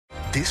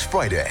This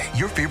Friday,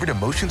 your favorite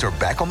emotions are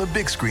back on the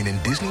big screen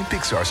in Disney and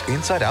Pixar's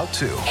Inside Out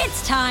 2.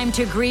 It's time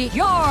to greet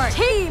your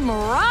Team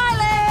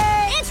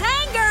Riley. It's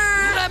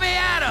anger. Let me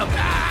at him.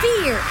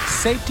 Fear.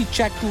 Safety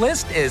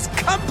checklist is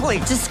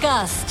complete.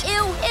 Disgust.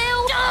 Ew.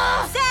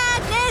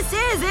 Sadness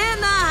is in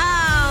the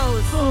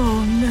house.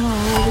 Oh, no.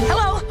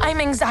 Hello, I'm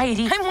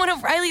anxiety. I'm one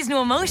of Riley's new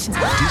emotions.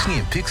 Disney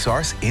and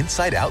Pixar's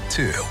Inside Out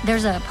 2.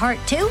 There's a part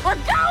 2? We're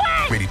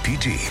going! Rated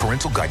PG.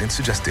 Parental guidance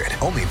suggested.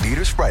 Only in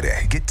theaters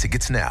Friday. Get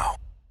tickets now.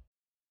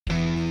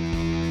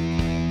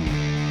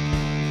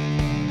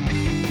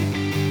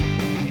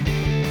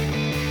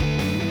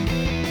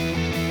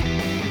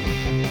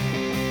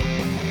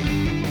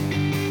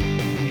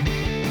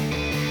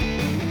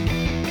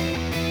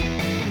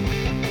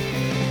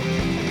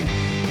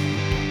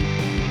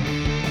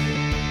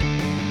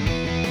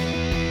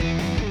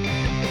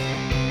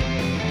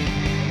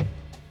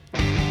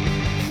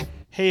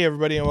 Hey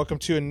everybody, and welcome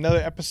to another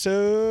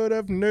episode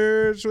of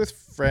Nerds with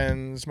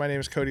Friends. My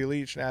name is Cody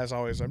Leach, and as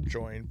always, I'm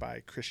joined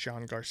by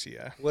Christian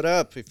Garcia. What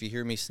up? If you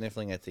hear me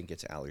sniffling, I think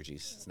it's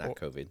allergies. It's not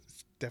COVID.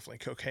 It's definitely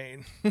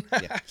cocaine.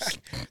 Yeah.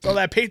 It's all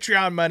that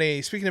Patreon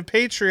money. Speaking of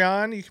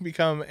Patreon, you can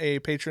become a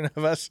patron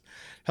of us.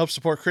 Help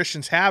support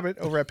Christian's habit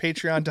over at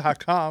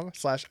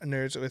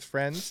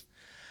patreon.com/nerdswithfriends.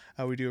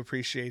 We do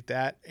appreciate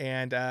that.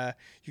 And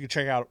you can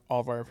check out all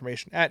of our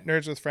information at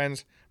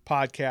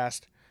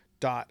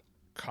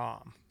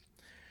nerdswithfriendspodcast.com.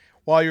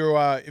 While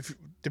you're,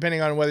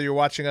 depending on whether you're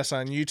watching us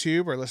on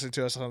YouTube or listening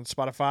to us on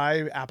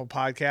Spotify, Apple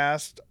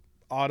Podcast,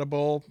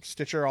 Audible,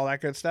 Stitcher, all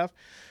that good stuff,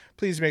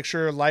 please make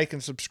sure to like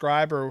and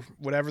subscribe or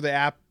whatever the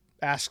app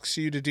asks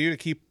you to do to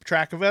keep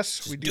track of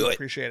us. We do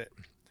appreciate it.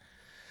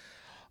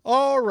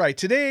 All right,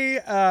 today,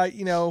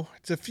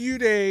 it's a few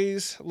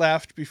days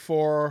left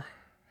before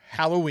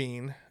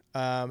Halloween,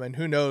 and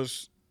who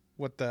knows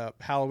what the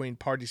Halloween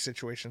party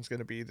situation is going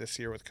to be this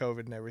year with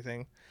COVID and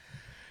everything.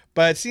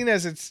 But seeing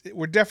as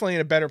we're definitely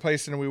in a better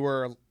place than we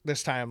were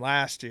this time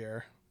last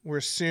year, we're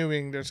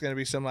assuming there's going to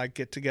be some like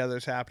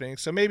get-togethers happening.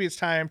 So maybe it's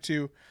time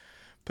to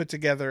put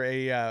together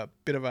a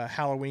bit of a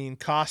Halloween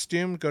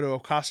costume, go to a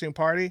costume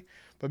party.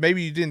 But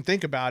maybe you didn't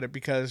think about it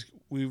because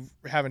we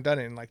haven't done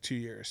it in like 2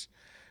 years.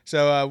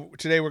 So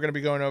today we're going to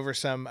be going over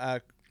some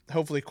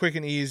hopefully quick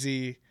and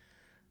easy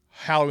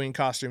Halloween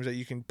costumes that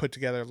you can put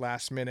together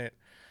last minute.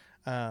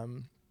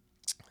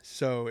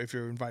 So if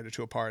you're invited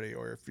to a party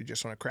or if you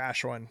just want to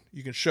crash one,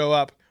 you can show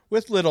up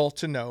with little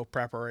to no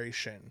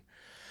preparation.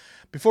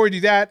 Before we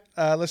do that,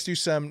 let's do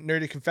some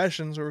nerdy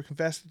confessions where we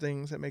confess the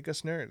things that make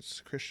us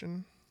nerds.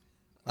 Christian,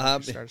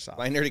 start us off.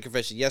 My nerdy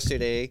confession.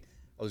 Yesterday,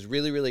 I was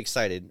really, really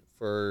excited.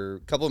 For a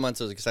couple of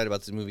months, I was excited about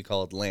this movie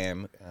called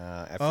Lamb.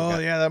 Yeah,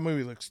 that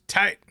movie looks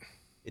tight.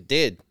 It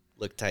did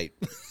look tight.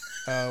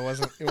 It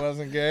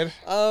wasn't good.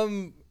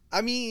 I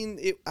mean,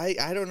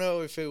 I don't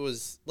know if it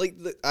was like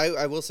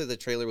I will say the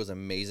trailer was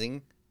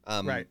amazing.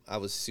 Right. I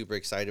was super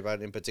excited about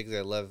it. In particular,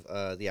 I love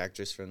the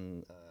actress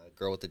from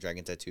Girl with the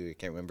Dragon Tattoo. I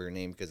can't remember her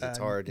name because it's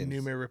hard.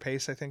 Noomi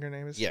Rapace, I think her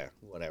name is. Yeah,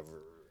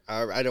 whatever.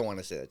 I don't want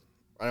to say that.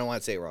 I don't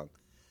want to say it wrong.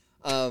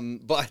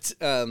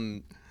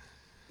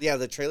 Yeah,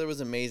 the trailer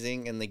was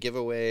amazing, and they give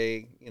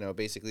away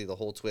basically the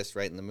whole twist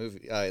right in the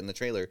movie in the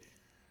trailer,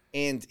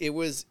 and it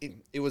was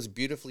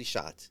beautifully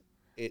shot.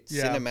 It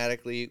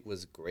cinematically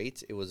was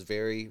great. It was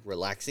very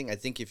relaxing. I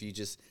think if you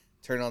just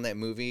turn on that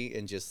movie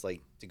and just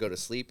like to go to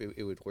sleep,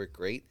 it would work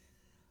great.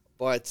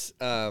 But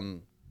the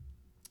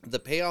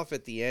payoff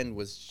at the end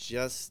was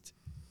just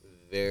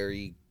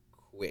very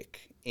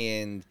quick.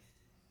 And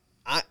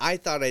I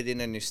thought I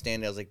didn't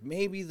understand. I was like,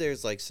 maybe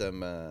there's like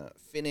some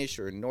Finnish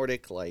or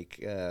Nordic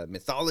like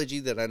mythology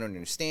that I don't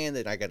understand,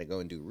 that I got to go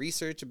and do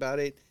research about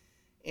it.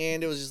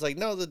 And it was just like,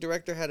 no, the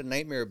director had a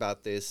nightmare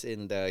about this,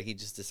 and he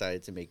just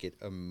decided to make it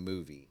a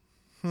movie.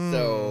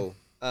 So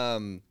I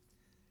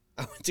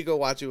went to go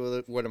watch it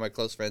with one of my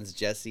close friends,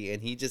 Jesse,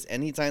 and he just,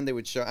 anytime they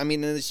would show, I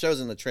mean, it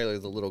shows in the trailer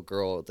the little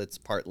girl that's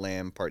part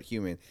lamb, part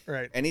human.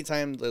 Right.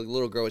 Anytime the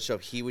little girl would show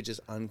up, he would just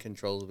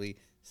uncontrollably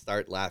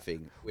start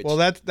laughing. Well,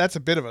 that's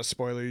a bit of a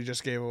spoiler you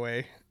just gave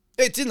away.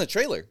 It's in the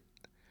trailer.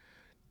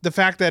 The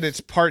fact that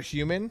it's part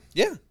human.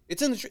 Yeah,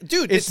 it's in the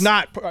dude. It's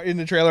not in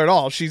the trailer at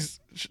all.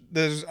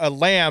 There's a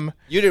lamb.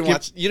 You didn't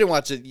watch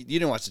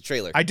the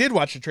trailer. I did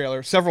watch the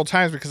trailer several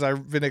times because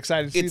I've been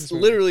excited to see this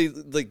movie. Literally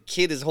the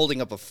kid is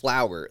holding up a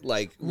flower,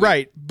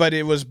 right, but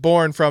it was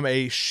born from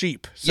a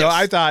sheep. So yes.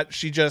 I thought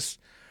she just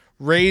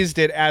raised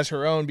it as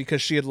her own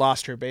because she had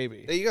lost her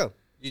baby. There you go.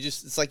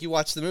 It's like you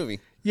watched the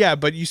movie. Yeah,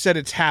 but you said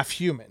it's half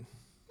human.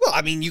 Well,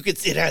 I mean,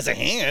 it has a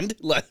hand.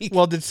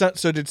 Well, did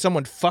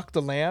someone fuck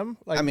the lamb?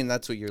 I mean,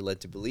 that's what you're led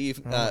to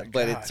believe. But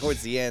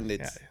towards the end,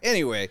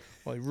 anyway.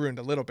 Well, you ruined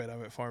a little bit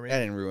of it for me. I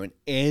didn't ruin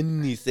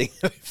anything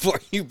for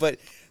you, but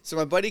so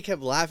my buddy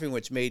kept laughing,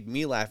 which made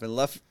me laugh, and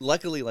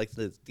luckily, like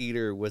the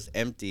theater was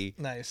empty.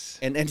 Nice.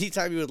 And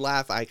anytime he would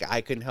laugh,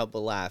 I couldn't help but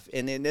laugh.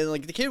 And then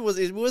like the kid it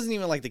wasn't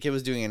even like the kid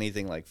was doing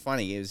anything like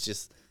funny. It was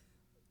just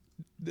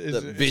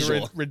the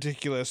visual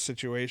ridiculous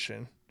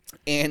situation.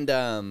 And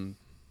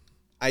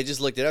I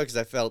just looked it up because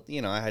I felt,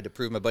 I had to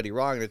prove my buddy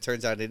wrong, and it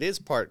turns out it is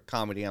part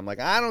comedy. I'm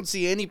like, I don't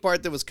see any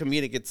part that was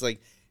comedic. It's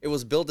like it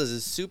was built as a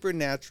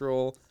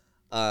supernatural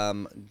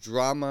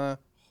drama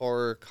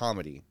horror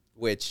comedy,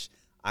 which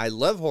I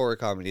love horror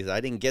comedies. I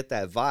didn't get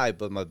that vibe,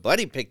 but my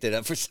buddy picked it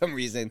up for some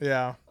reason.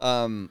 Yeah.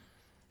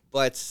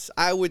 But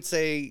I would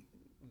say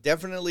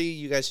definitely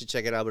you guys should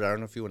check it out, but I don't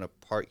know if you want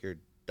to part your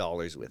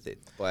dollars with it.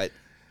 But,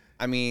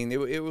 I mean,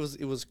 it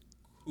was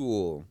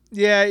cool.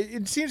 Yeah,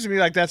 it seems to me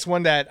like that's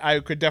one that I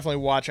could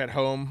definitely watch at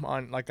home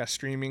on like a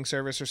streaming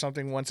service or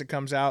something once it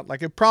comes out.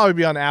 Like it'd probably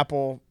be on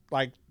Apple,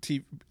 like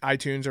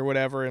iTunes or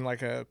whatever in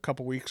like a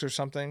couple weeks or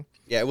something.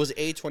 Yeah, it was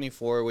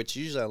A24, which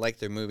usually I like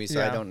their movies, so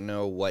Yeah. I don't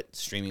know what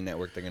streaming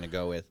network they're going to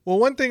go with. Well,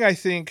 one thing I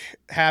think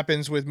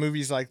happens with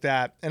movies like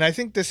that, and I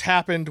think this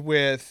happened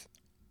with,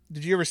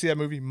 did you ever see that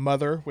movie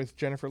Mother with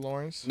Jennifer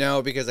Lawrence?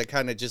 No, because I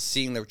kind of just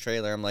seeing the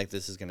trailer, I'm like,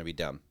 this is going to be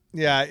dumb.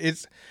 Yeah,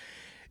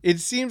 it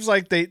seems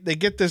like they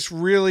get this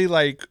really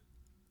like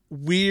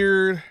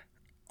weird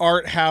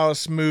art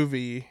house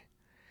movie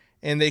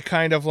and they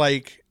kind of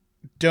like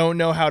don't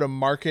know how to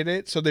market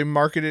it, so they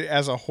market it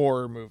as a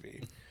horror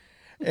movie.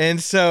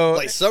 And so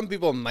Like some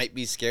people might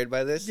be scared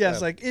by this. yeah,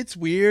 it's like it's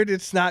weird,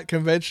 it's not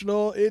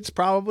conventional, it's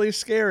probably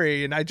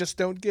scary, and I just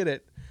don't get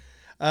it.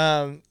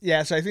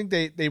 Yeah, so I think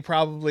they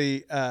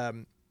probably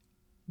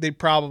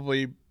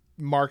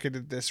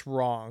marketed this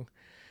wrong.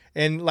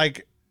 And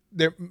like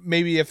there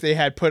maybe if they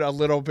had put a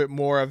little bit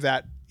more of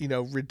that,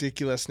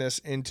 ridiculousness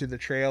into the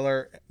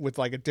trailer with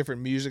like a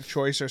different music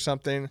choice or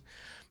something,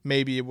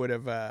 maybe it would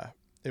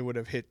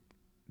have hit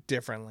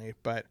differently.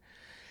 But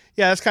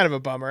yeah, that's kind of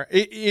a bummer.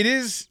 It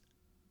is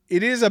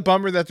a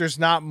bummer that there's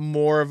not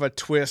more of a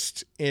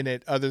twist in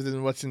it other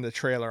than what's in the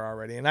trailer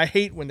already. And I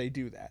hate when they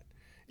do that.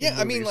 Yeah,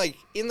 I mean, like,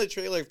 in the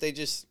trailer, if they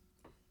just...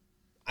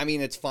 I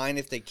mean, it's fine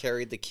if they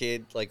carried the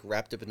kid, like,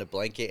 wrapped up in a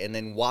blanket, and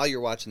then while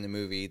you're watching the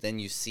movie, then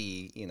you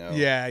see,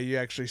 Yeah, you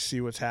actually see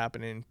what's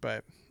happening,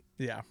 but,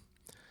 yeah.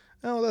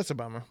 Oh, that's a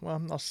bummer.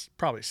 Well, I'll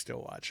probably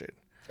still watch it.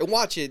 And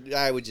watch it,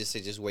 I would just say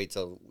just wait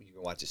till you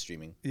can watch it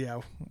streaming.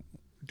 Yeah,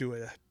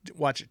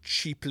 watch it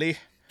cheaply.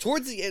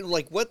 Towards the end,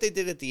 like, what they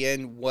did at the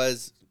end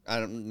was...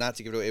 not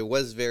to give it away, it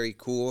was very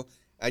cool.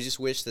 I just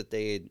wish that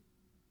they had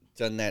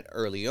done that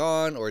early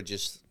on or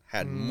just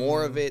had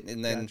more of it,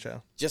 and then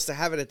just to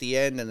have it at the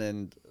end, and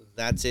then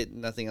that's it.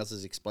 Nothing else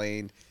is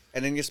explained.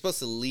 And then you're supposed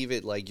to leave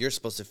it like you're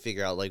supposed to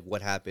figure out like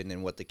what happened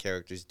and what the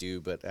characters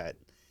do. But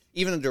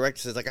even the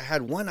director says like I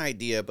had one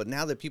idea, but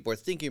now that people are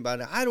thinking about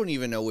it, I don't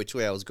even know which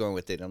way I was going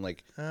with it. I'm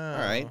like, all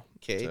right,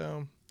 okay,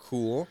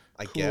 cool.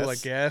 I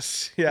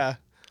guess. Yeah,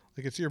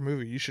 like it's your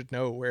movie. You should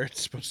know where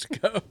it's supposed to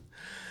go.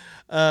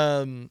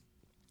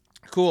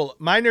 Cool.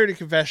 My nerdy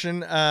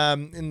confession,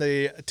 in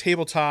the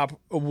tabletop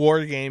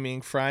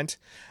wargaming front,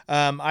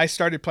 I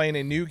started playing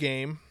a new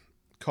game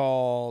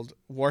called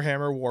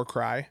Warhammer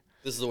Warcry.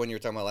 This is the one you were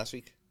talking about last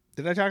week?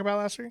 Did I talk about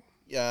last week?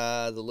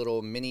 Yeah, the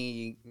little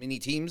mini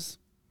teams,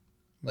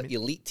 like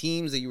elite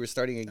teams that you were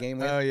starting a game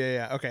with. Oh,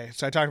 yeah. Okay,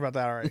 so I talked about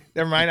that already.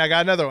 Never mind, I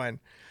got another one.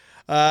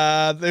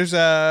 There's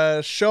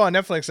a show on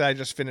Netflix that I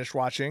just finished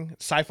watching,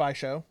 sci-fi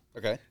show.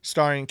 Okay.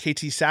 Starring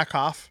Katie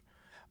Sackhoff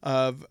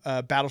of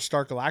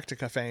Battlestar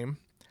Galactica fame.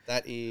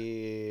 That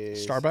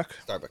is... Starbuck,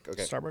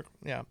 okay. Starbuck,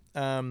 yeah.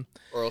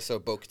 Or also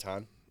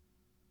Bo-Katan.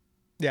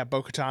 Yeah,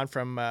 Bo-Katan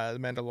from The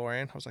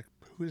Mandalorian. I was like,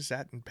 who is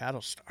that in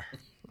Battlestar?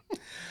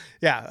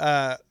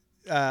 Yeah,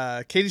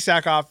 Katie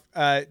Sackhoff.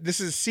 This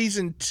is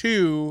season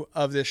 2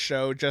 of this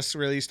show, just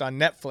released on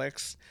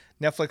Netflix.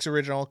 Netflix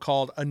original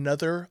called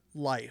Another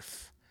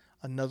Life.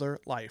 And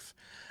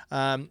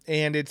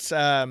it's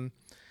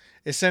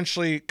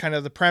essentially kind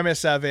of the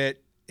premise of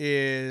it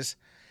is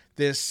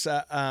this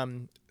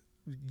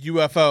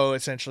UFO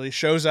essentially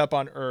shows up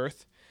on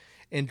Earth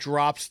and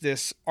drops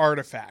this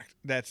artifact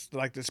that's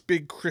like this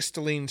big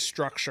crystalline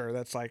structure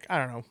that's like, I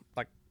don't know,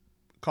 like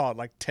call it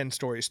like 10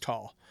 stories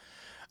tall.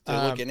 Did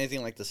it look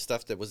anything like the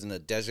stuff that was in the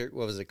desert?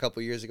 What was it, a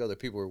couple years ago that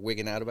people were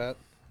wigging out about?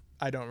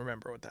 I don't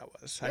remember what that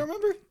was. You don't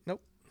remember?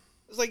 Nope.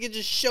 It was like it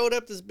just showed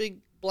up, this big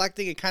black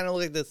thing. It kind of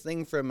looked like the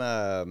thing from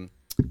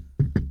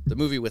the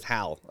movie with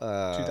Hal.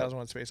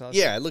 2001 Space Odyssey.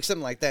 Yeah, it looked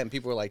something like that, and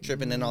people were like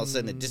tripping, and then all of a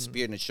sudden it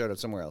disappeared and it showed up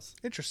somewhere else.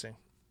 Interesting.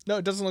 No,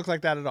 it doesn't look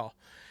like that at all.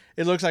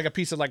 It looks like a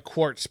piece of like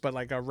quartz, but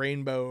like a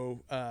rainbow,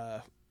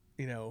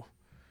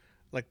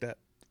 like that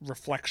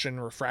refraction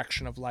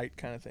of light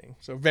kind of thing.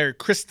 So very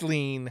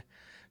crystalline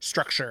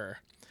structure.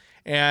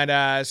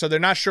 And so they're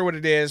not sure what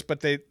it is,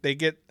 but they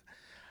get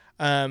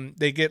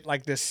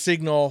like this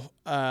signal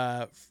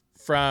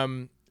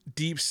from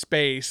deep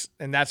space,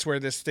 and that's where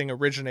this thing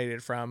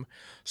originated from.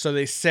 So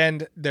they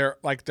send their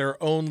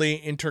only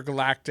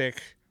interstellar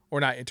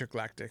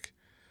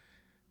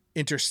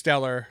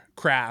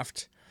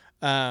craft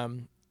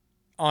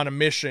on a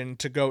mission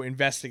to go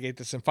investigate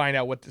this and find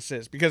out what this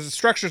is, because the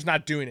structure's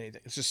not doing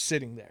anything. It's just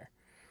sitting there,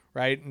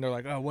 right? And they're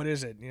like, oh, what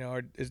is it?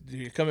 Do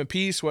you come in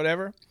peace,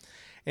 whatever?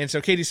 And so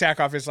Katie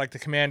Sackhoff is like the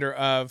commander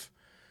of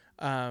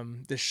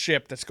this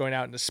ship that's going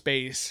out into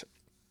space.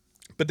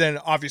 But then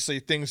obviously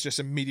things just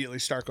immediately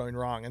start going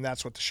wrong, and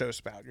that's what the show's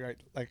about, right?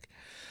 Like,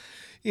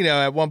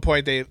 at one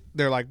point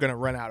they're like going to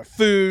run out of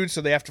food,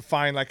 so they have to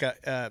find like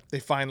an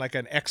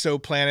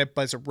exoplanet,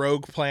 but it's a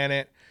rogue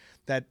planet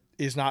that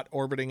is not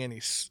orbiting any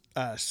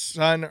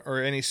sun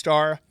or any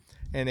star,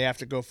 and they have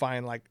to go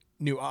find like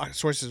new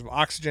sources of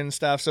oxygen and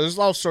stuff. So there's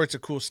all sorts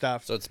of cool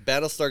stuff. So it's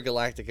Battlestar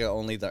Galactica,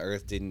 only the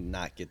Earth did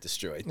not get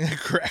destroyed.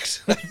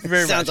 Correct.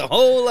 Very Sounds much. a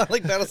whole lot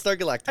like Battlestar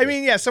Galactica. I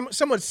mean, yeah,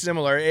 somewhat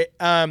similar.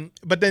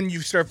 But then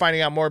you start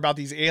finding out more about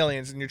these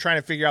aliens, and you're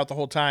trying to figure out the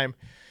whole time,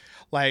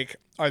 like,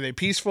 are they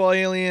peaceful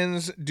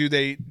aliens? Do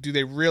they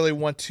really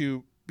want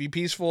to be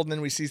peaceful? And then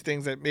we see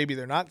things that maybe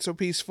they're not so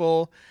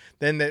peaceful.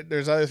 Then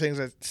there's other things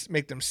that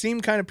make them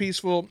seem kind of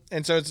peaceful.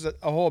 And so it's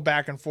a whole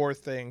back and forth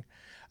thing.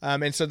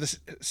 And so the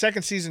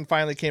second season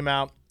finally came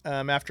out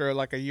after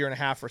like a year and a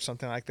half or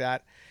something like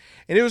that.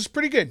 And it was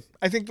pretty good.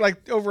 I think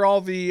like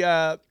overall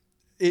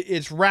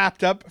it's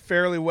wrapped up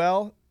fairly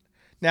well.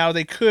 Now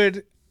they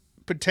could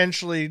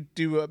potentially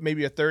do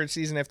maybe a third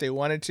season if they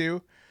wanted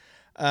to.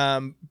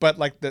 But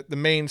like the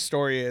main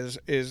story is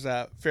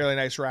fairly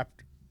nice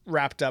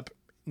wrapped up,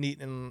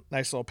 neat and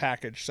nice little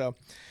package. So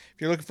if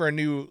you're looking for a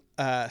new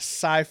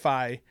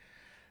sci-fi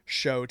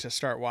show to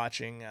start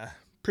watching,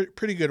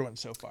 pretty good one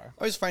so far.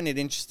 I always find it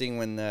interesting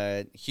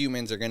when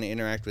humans are going to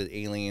interact with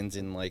aliens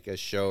in like a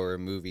show or a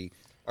movie.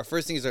 Our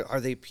first thing is, are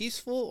they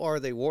peaceful or are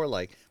they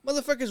warlike?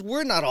 Motherfuckers,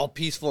 we're not all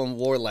peaceful and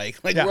warlike.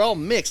 Like, we're all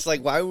mixed.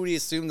 Like, why would we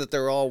assume that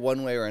they're all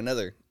one way or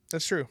another?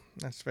 That's true.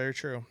 That's very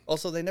true.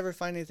 Also, they never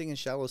find anything in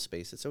shallow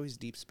space. It's always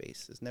deep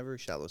space. It's never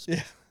shallow space.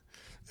 Yeah.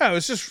 No, it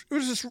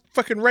was just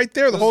fucking right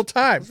there the whole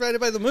time. It was right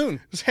by the moon.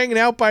 It was hanging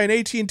out by an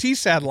AT&T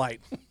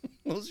satellite.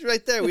 It was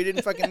right there. We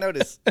didn't fucking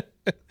notice.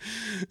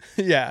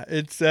 Yeah,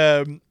 it's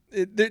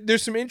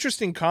there's some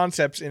interesting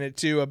concepts in it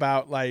too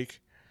about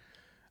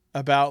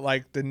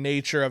the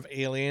nature of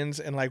aliens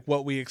and like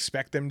what we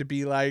expect them to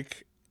be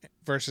like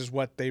versus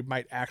what they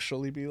might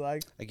actually be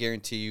like. I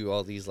guarantee you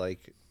all these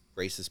like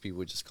racist people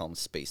would just call them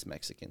space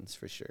Mexicans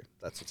for sure.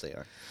 That's what they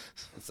are.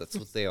 That's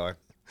what they are.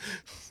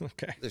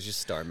 Okay. They're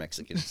just star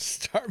Mexicans.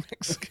 Star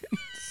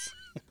Mexicans.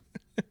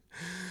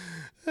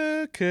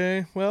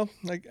 Okay. Well,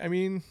 I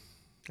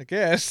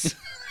guess.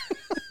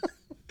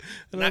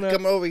 Not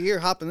come over here,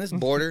 hopping this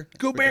border.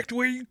 Go back to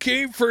where you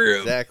came from.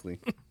 Exactly.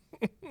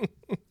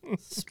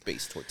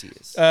 Space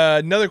tortillas.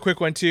 Another quick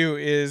one too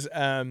is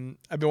I've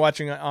been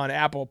watching on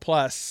Apple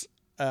Plus,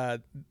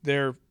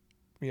 their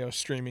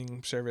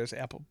streaming service,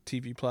 Apple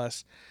TV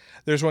Plus.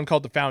 There's one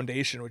called The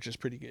Foundation, which is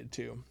pretty good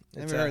too.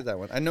 I haven't heard that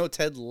one. I know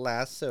Ted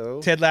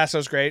Lasso. Ted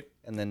Lasso's great.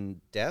 And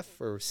then Deaf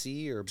or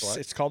C or Blind.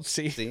 It's called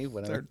C. C,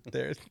 whatever.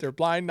 They're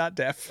blind, not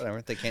deaf.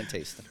 Whatever. They can't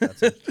taste.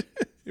 That's it.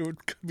 It would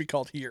be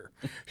called Here.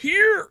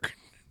 Here.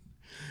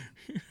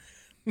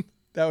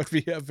 That would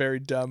be a very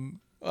dumb.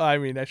 I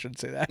mean, I shouldn't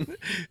say that.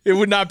 It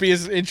would not be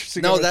as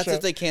interesting. No, that's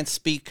if they can't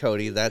speak,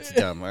 Cody. That's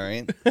dumb. All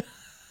right. All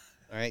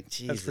right.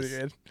 Jesus. That's pretty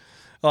good.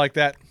 I like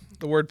that.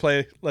 The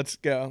wordplay. Let's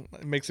go.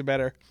 It makes it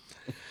better.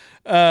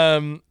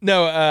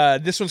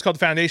 This one's called The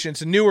Foundation.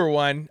 It's a newer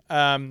one.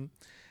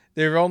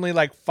 They're only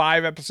like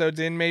 5 episodes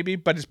in, maybe,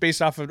 but it's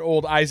based off of an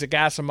old Isaac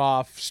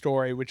Asimov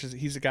story,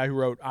 he's the guy who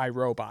wrote I,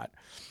 Robot.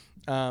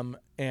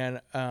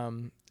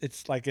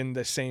 It's like in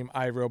the same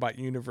iRobot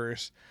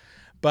universe.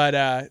 But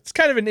it's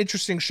kind of an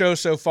interesting show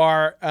so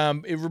far.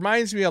 It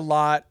reminds me a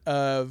lot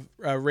of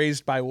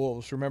Raised by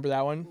Wolves. Remember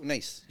that one?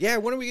 Nice. Yeah,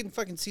 when are we getting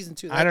fucking season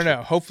 2? I don't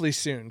know. Hopefully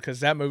soon,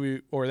 because that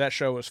movie or that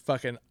show was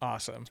fucking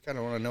awesome. I kind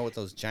of want to know what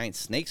those giant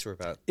snakes were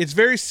about. It's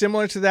very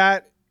similar to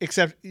that,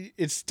 except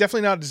it's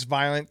definitely not as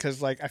violent because,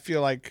 like, I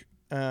feel like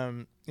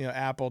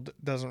Apple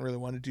doesn't really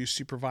want to do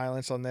super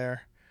violence on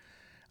their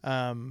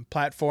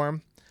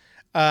platform.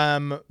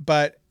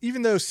 But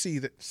even though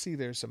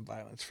there's some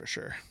violence for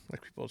sure,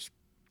 like people's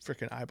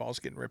freaking eyeballs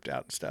getting ripped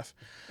out and stuff.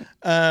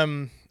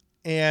 But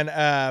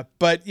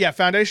yeah,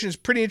 Foundation is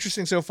pretty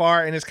interesting so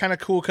far, and it's kind of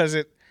cool because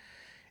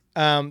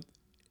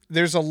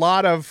there's a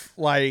lot of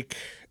like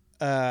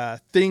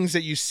things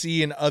that you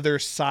see in other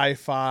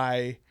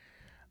sci-fi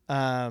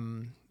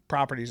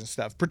properties and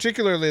stuff,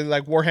 particularly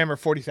like Warhammer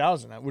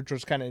 40,000, which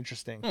was kind of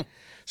interesting.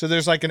 So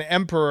there's like an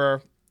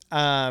emperor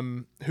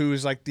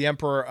who's like the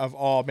emperor of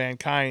all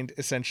mankind,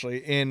 essentially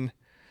in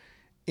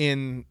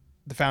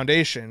the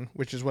Foundation,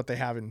 which is what they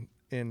have in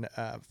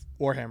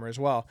Warhammer as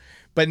well.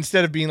 But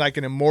instead of being like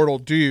an immortal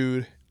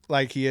dude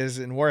like he is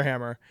in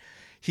Warhammer,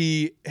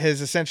 he has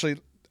essentially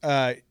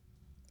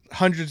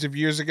hundreds of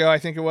years ago, I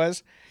think it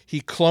was, he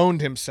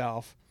cloned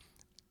himself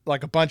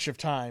like a bunch of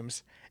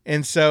times.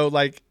 And so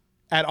like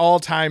at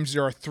all times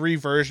there are 3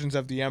 versions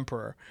of the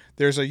emperor.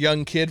 There's a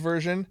young kid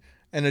version,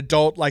 an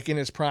adult like in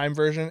his prime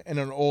version, and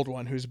an old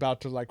one who's about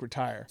to like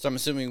retire. So I'm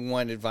assuming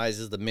one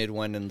advises the mid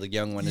one and the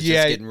young one is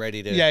just getting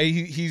ready to. Yeah,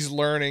 he's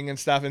learning and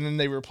stuff, and then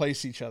they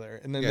replace each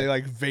other, and then they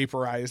like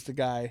vaporize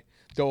the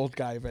old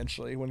guy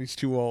eventually when he's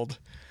too old.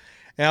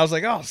 And I was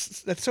like, oh,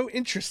 that's so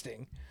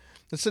interesting.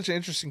 That's such an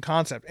interesting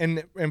concept.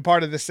 And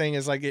part of this thing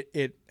is like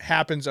it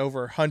happens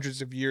over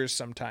hundreds of years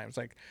sometimes.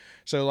 Like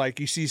so like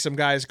you see some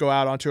guys go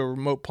out onto a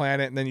remote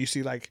planet, and then you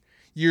see like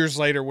years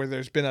later where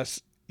there's been a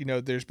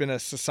there's been a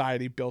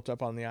society built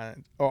up on the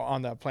island or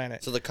on the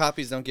planet. So the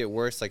copies don't get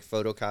worse, like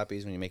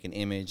photocopies. When you make an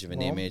image of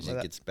an image,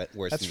 it gets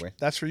worse and worse.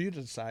 That's for you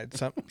to decide.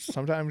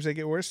 Sometimes they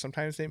get worse.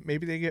 Sometimes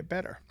maybe they get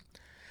better.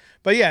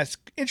 But yeah, it's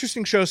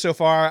interesting show so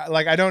far.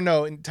 Like, I don't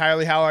know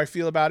entirely how I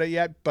feel about it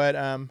yet, but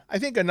I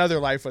think Another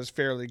Life was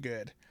fairly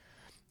good.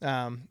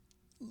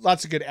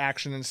 Lots of good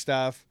action and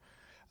stuff.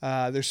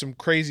 There's some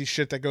crazy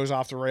shit that goes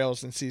off the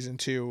rails in season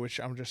 2, which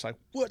I'm just like,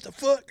 what the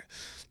fuck?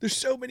 There's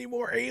so many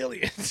more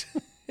aliens.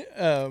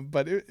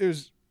 But it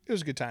was a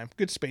good time.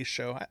 Good space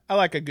show. I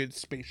like a good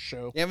space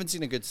show. You haven't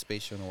seen a good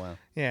space show in a while.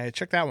 Yeah,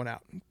 check that one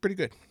out. Pretty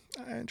good.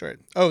 I enjoyed it.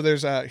 Oh,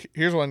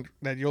 here's one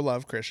that you'll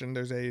love, Christian.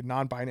 There's a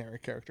non-binary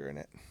character in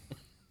it.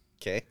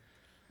 Okay.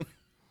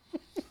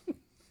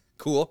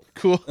 Cool.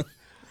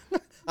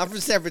 I'm from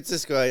San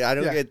Francisco. I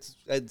don't get.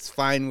 It's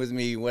fine with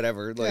me.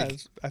 Whatever. Like,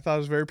 I thought it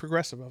was very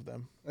progressive of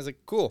them. I was like,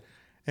 cool.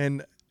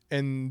 And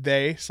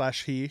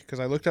they/he, because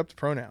I looked up the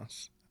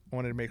pronouns. I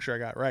wanted to make sure I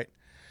got it right.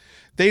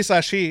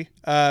 They/he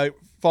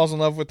falls in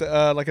love with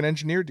like an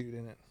engineer dude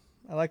in it.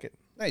 I like it.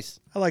 Nice.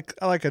 I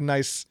like a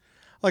nice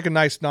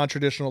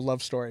non-traditional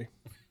love story.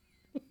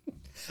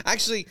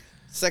 Actually,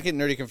 second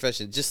nerdy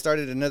confession. Just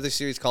started another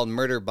series called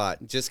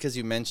Murderbot. Just because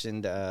you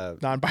mentioned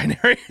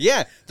non-binary.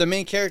 Yeah, the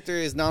main character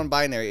is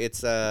non-binary.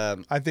 It's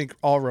I think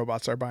all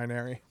robots are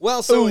binary.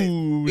 Well, so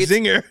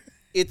zinger.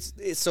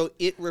 So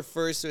it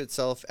refers to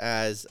itself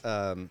as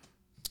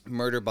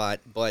Murderbot,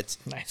 but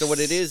nice. So what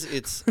it is,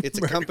 it's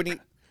a company.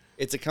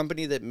 It's a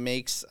company that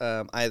makes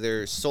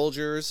either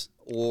soldiers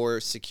or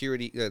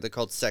security. They're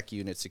called sec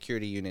units,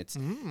 security units,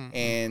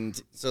 and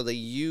so they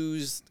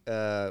use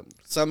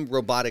some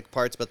robotic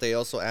parts, but they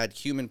also add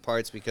human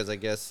parts because I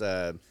guess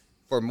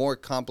for more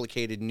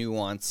complicated,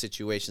 nuanced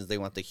situations, they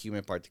want the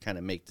human part to kind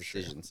of make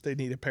decisions. Sure.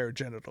 They need a pair of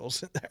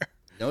genitals in there.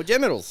 No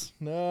genitals.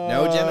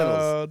 No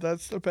genitals.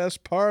 That's the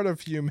best part of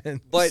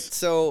humans. But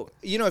so,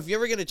 if you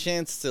ever get a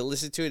chance to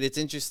listen to it, it's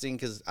interesting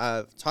because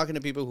talking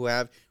to people who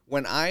have,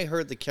 when I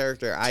heard the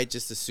character, I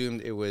just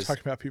assumed it was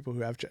talking about people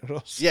who have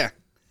genitals. Yeah.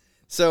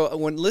 So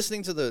when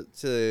listening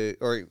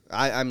to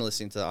I'm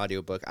listening to the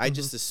audiobook, I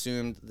just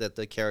assumed that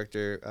the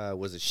character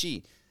was a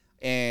she.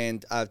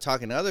 And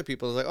talking to other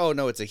people, I was like, oh,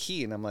 no, it's a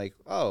he. And I'm like,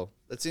 oh,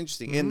 that's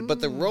interesting. But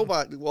the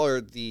robot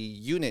or the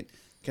unit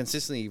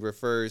consistently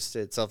refers to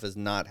itself as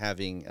not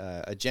having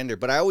a gender.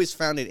 But I always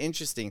found it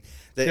interesting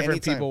that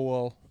different people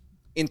will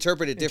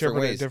interpret it different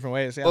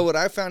ways. Yeah. But what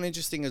I found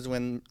interesting is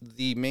when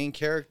the main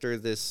character,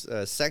 this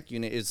sec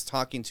unit, is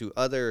talking to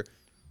other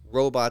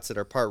robots that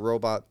are part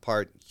robot,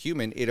 part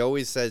human, it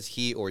always says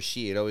he or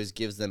she. It always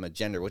gives them a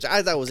gender, which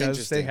I thought was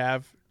interesting. Because they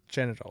have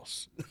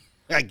genitals.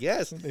 I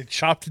guess. They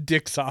chopped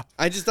dicks off.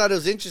 I just thought it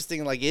was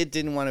interesting. Like, it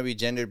didn't want to be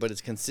gendered, but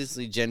it's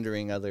consistently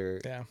gendering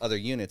other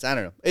units. I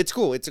don't know. It's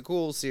cool. It's a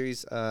cool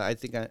series. I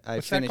think I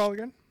What's finished. that called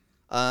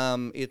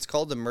again? It's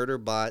called the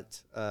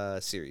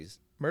Murderbot series.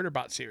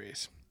 Murderbot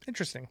series.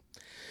 Interesting.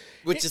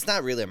 Which is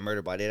not really a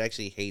Murderbot. It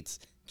actually hates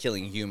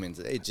killing humans.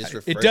 It just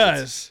refers. It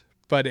does,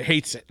 but it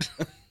hates it.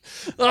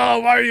 Oh,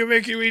 why are you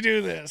making me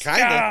do this?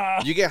 Kind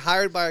of. You get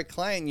hired by a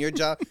client. Your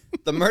job,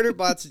 the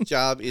Murderbot's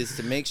job, is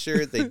to make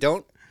sure they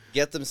don't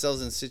get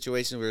themselves in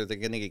situations where they're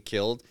going to get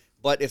killed.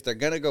 But if they're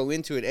going to go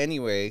into it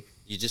anyway,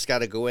 you just got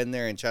to go in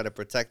there and try to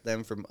protect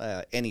them from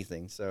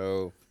anything.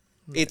 So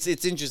it's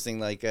interesting.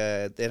 Like,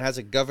 it has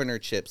a governor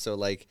chip. So,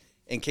 like,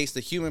 in case the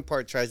human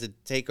part tries to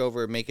take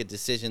over and make a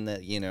decision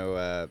that,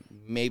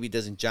 maybe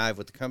doesn't jive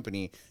with the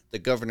company, the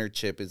governor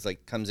chip is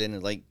like comes in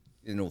and like,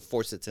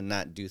 force it to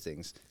not do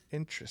things.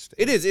 Interesting.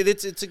 It is.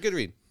 It's a good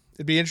read.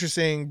 It'd be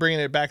interesting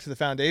bringing it back to the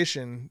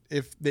Foundation.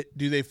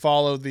 Do they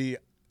follow the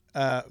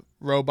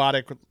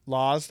robotic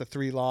laws, the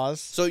 3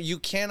 laws? So you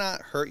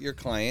cannot hurt your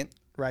client.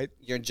 Right.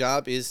 Your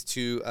job is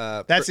to.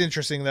 That's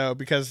interesting though,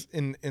 because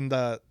in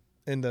the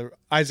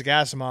Isaac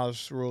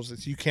Asimov's rules,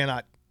 it's you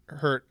cannot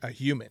hurt a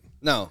human.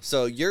 No.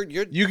 So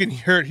you can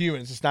hurt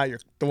humans. It's not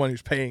the one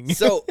who's paying you.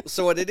 So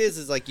what it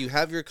is like you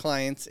have your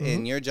clients,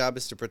 and your job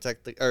is to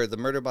protect the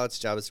Murderbot's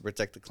job is to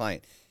protect the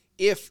client.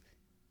 If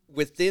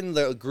within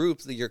the group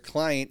that your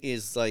client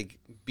is like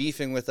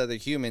beefing with other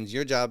humans,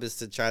 your job is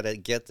to try to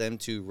get them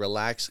to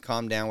relax,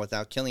 calm down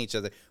without killing each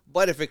other.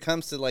 But if it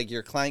comes to like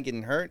your client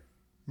getting hurt,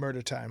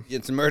 murder time.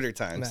 It's murder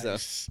time.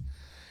 Nice. So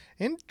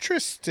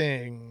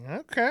interesting.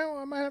 Okay, well,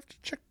 I might have to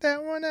check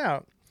that one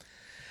out.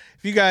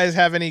 If you guys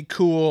have any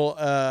cool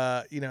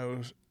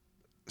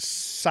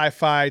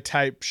sci-fi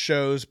type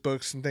shows,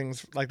 books, and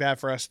things like that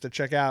for us to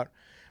check out,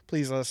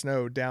 please let us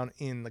know down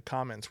in the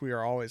comments. We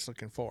are always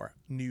looking for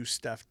new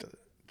stuff to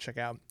check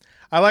out.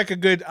 I like a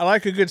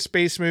good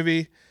space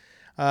movie,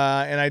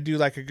 and I do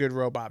like a good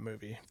robot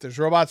movie. If there's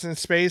robots in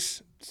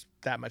space, it's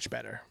that much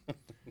better.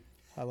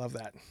 I love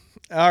that.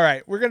 All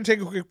right, we're going to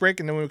take a quick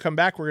break, and then when we come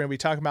back, we're going to be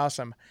talking about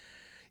some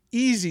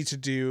easy to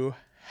do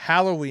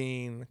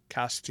Halloween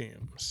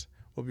costumes.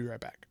 We'll be right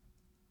back.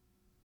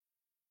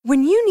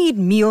 When you need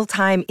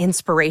mealtime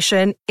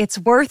inspiration, it's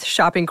worth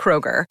shopping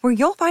Kroger, where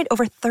you'll find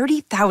over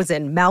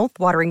 30,000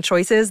 mouth-watering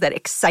choices that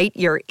excite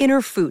your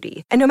inner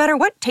foodie. And no matter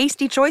what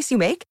tasty choice you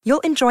make,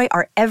 you'll enjoy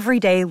our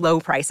everyday low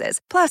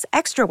prices, plus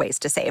extra ways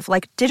to save,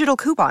 like digital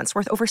coupons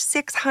worth over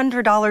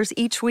 $600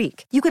 each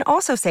week. You can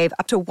also save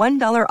up to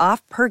 $1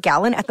 off per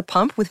gallon at the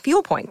pump with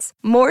fuel points.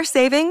 More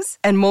savings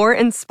and more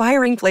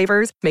inspiring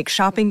flavors make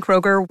shopping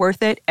Kroger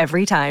worth it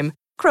every time.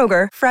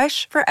 Kroger,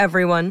 fresh for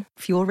everyone.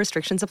 Fuel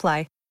restrictions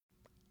apply.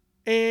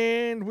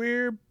 And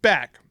we're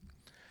back.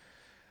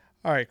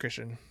 All right,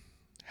 Christian.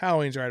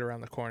 Halloween's right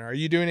around the corner. Are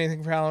you doing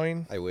anything for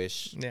Halloween? I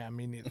wish. Yeah,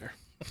 me neither.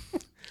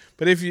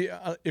 But if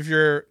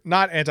you're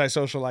not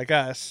antisocial like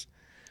us,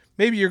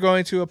 maybe you're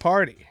going to a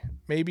party.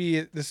 Maybe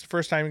this is the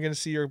first time you're going to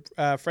see your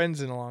friends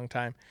in a long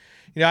time.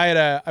 You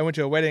know, I went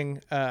to a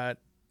wedding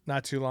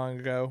not too long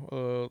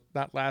ago,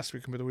 not last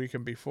weekend, but the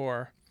weekend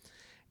before,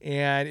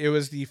 and it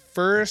was the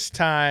first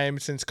time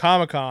since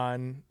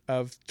Comic-Con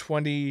of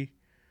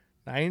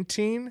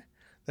 2019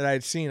 that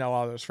I'd seen a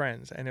lot of those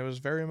friends, and it was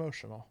very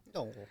emotional.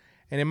 Oh.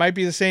 And it might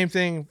be the same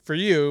thing for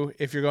you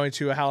if you're going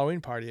to a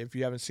Halloween party, if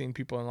you haven't seen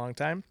people in a long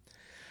time.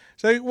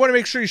 So you want to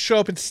make sure you show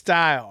up in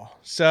style.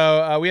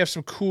 So we have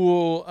some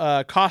cool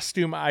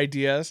costume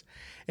ideas.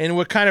 And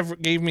what kind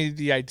of gave me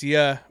the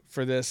idea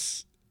for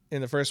this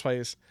in the first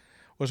place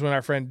was when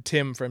our friend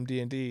Tim from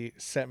D&D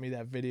sent me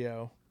that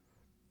video,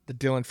 the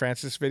Dylan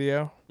Francis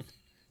video.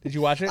 Did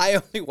you watch it? I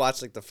only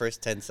watched like the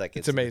first 10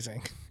 seconds. It's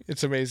amazing.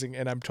 It's amazing,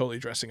 and I'm totally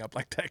dressing up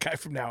like that guy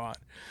from now on.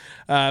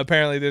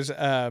 Apparently, there's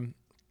I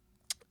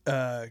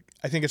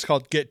think it's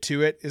called "Get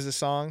to It" is the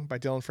song by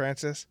Dylan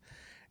Francis,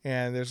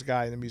 and there's a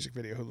guy in the music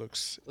video who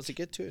looks What's it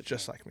get to it?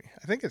 just like me.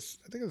 I think that's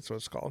what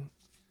it's called.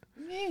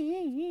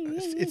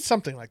 It's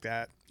something like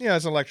that. Yeah,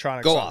 it's an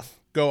electronic. Go song. off.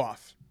 Go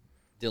off.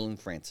 Dylan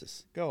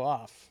Francis. Go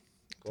off.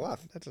 Go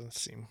off. That doesn't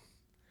seem.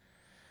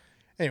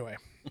 Anyway,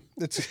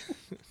 it's.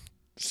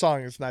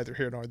 Song is neither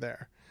here nor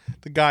there.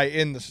 The guy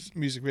in the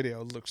music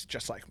video looks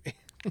just like me.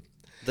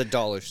 The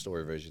dollar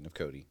store version of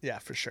Cody. Yeah,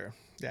 for sure.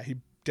 Yeah, he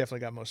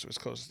definitely got most of his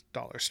clothes at the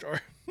dollar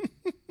store.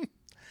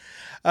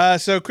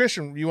 So,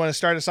 Christian, you want to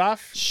start us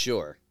off?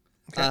 Sure.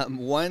 Okay.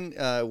 One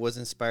was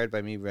inspired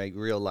by me, like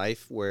real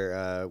life,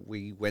 where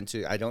we went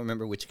to, I don't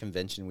remember which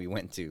convention we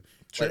went to,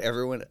 sure. But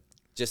everyone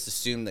just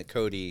assumed that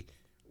Cody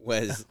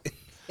was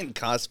in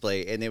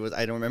cosplay, and it was,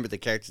 I don't remember the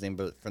character's name,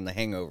 but from The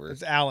Hangover.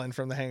 It's Alan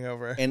from The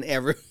Hangover. And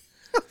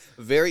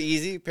very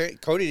easy.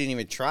 Cody didn't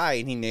even try,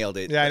 and he nailed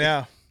it. Yeah, I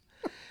know.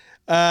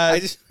 I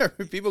just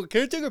remember people,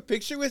 can I take a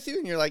picture with you?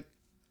 And you're like,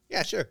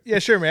 yeah, sure. Yeah,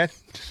 sure, man.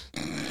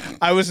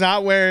 I was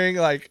not wearing,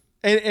 like,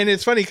 and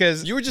it's funny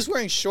because you were just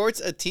wearing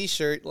shorts, a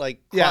T-shirt,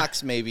 like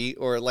Crocs maybe,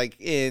 or like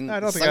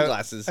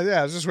sunglasses.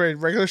 I was just wearing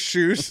regular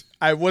shoes.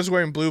 I was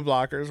wearing blue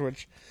blockers,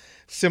 which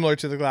similar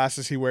to the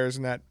glasses he wears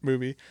in that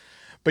movie.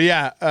 But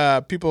yeah,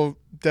 people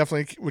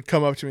definitely would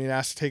come up to me and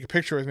ask to take a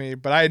picture with me,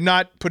 but I had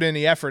not put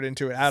any effort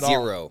into it at all.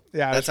 Zero.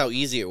 Yeah, that's how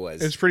easy it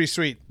was. It's pretty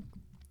sweet.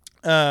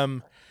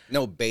 No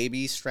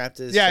baby strapped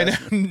to his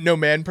chest. No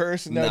man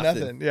purse,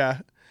 nothing. Yeah.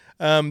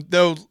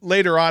 Though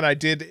later on, I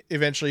did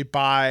eventually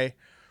buy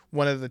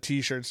one of the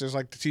T-shirts. There's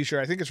like the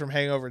T-shirt, I think it's from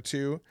Hangover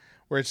 2,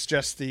 where it's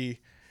just the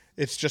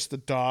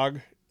dog.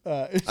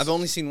 I've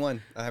only seen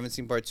one. I haven't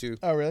seen part 2.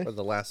 Oh, really? Or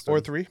the last or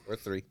one. 3? Or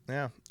 3.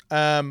 Yeah.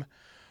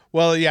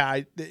 Well,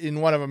 yeah,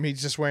 in one of them,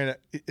 he's just wearing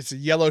it's a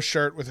yellow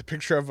shirt with a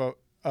picture of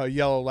a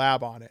yellow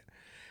lab on it.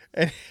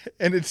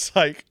 And it's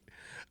like,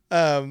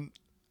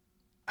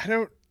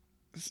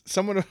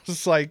 someone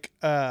was like,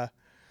 oh,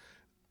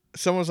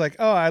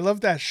 I love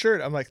that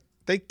shirt. I'm like,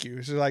 thank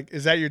you. So like,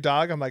 is that your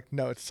dog? I'm like,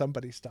 no, it's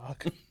somebody's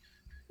dog.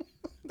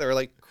 They were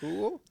like,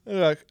 cool.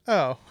 They're like,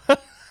 oh.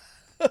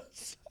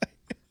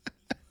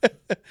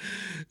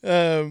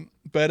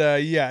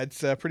 But yeah,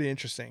 it's pretty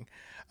interesting.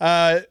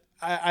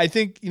 I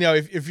think,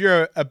 if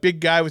you're a big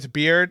guy with a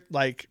beard,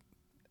 like,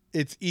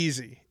 it's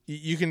easy.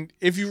 You can,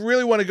 if you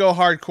really want to go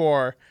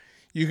hardcore,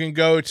 you can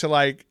go to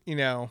like,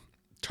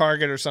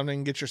 Target or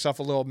something, get yourself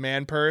a little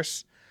man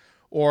purse,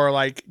 or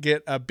like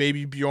get a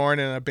baby Bjorn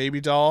and a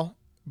baby doll,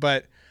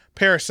 but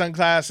pair of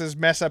sunglasses,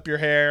 mess up your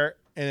hair,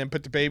 and then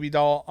put the baby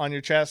doll on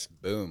your chest.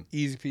 Boom.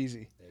 Easy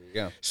peasy. There you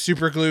go.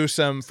 Super glue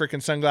some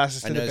freaking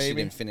sunglasses to the baby. I noticed you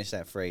didn't finish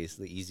that phrase,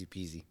 the easy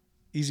peasy.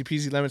 Easy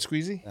peasy lemon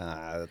squeezy?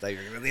 I thought you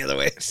were going the other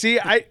way. See,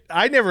 I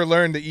never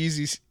learned the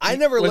easy. I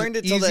never learned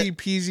it until easy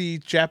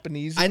peasy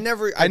Japanese. I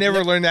never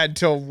learned that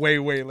until way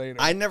later.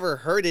 I never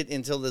heard it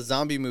until the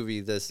zombie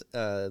movie,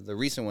 the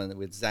recent one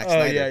with Zack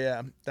Snyder. Oh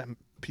yeah, that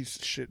piece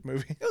of shit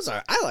movie. It was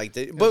alright. I liked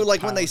it, but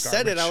like when they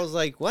said it, I was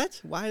like,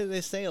 "What? Why did they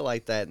say it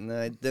like that?"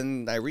 And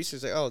then I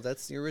researched, like, "Oh,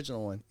 that's the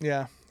original one."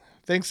 Yeah,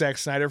 thanks Zack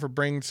Snyder for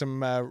bringing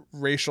some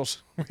racial.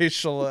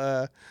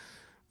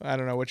 I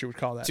don't know what you would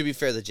call that. To be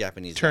fair, the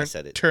Japanese guy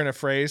said it. Turn of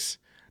phrase.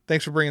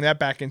 Thanks for bringing that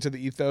back into the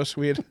ethos.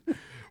 We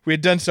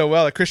had done so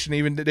well that Christian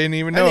didn't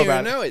even know about it. I didn't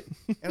even know it.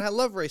 And I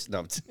love race.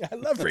 No, I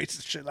love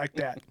racist shit like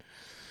that.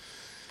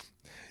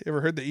 You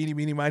ever heard the Eeny,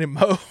 Meeny, Miny,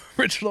 Mo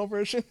original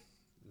version?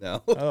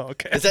 No. Oh,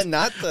 okay. Is that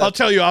not the... I'll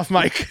tell you off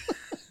mic.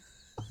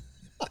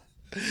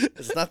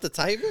 It's not the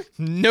tiger?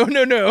 No.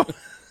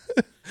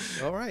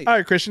 All right. All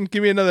right, Christian,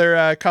 give me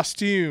another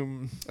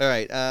costume. All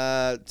right.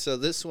 So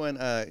this one,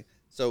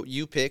 so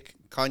you pick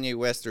Kanye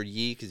West or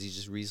Ye because he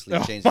just recently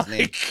changed his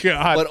name.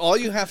 God. But all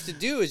you have to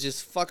do is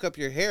just fuck up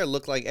your hair,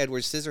 look like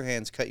Edward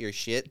Scissorhands, cut your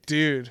shit.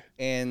 Dude.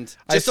 And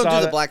just don't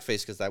do the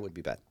blackface because that would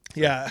be bad.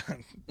 Yeah,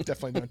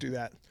 definitely don't do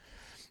that.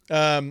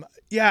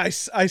 Yeah,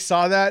 I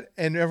saw that,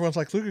 and everyone's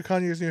like, look at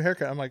Kanye's new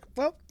haircut. I'm like,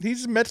 well,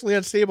 he's a mentally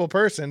unstable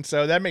person,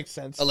 so that makes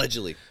sense.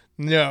 Allegedly.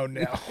 No.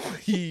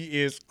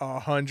 He is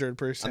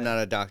 100%. I'm not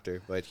a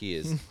doctor, but he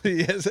is.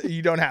 He is.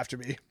 You don't have to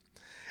be.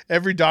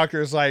 Every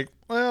doctor is like,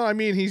 well, I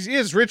mean, he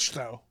is rich,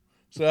 though.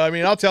 So, I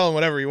mean, I'll tell him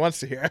whatever he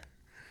wants to hear.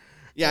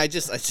 Yeah, I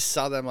just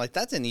saw that. I'm like,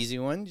 that's an easy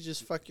one. You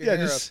just fuck your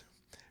hair up.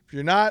 If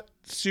you're not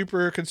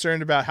super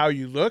concerned about how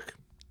you look,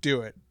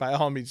 do it. By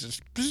all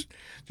means,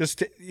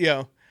 just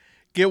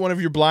get one of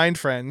your blind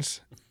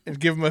friends and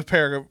give them a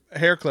pair of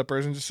hair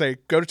clippers and just say,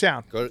 go to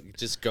town.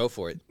 Just go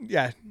for it.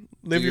 Yeah.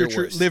 Live your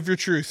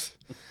truth.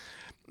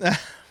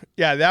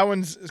 Yeah, that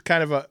one's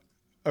kind of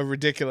a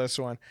ridiculous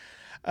one.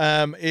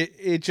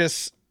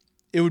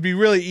 It would be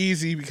really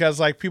easy because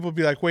like people would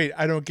be like, wait,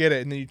 I don't get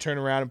it. And then you turn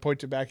around and point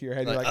to the back of your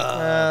head. You're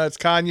like, it's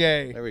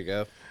Kanye. There we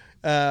go.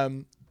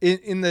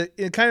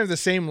 In kind of the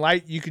same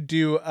light, you could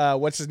do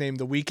what's his name,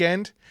 The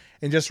Weeknd,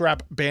 and just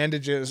wrap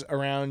bandages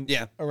around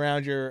your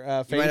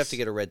face. You might have to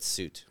get a red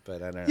suit,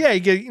 but I don't know. Yeah,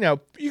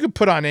 you could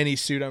put on any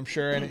suit, I'm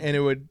sure, and it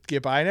would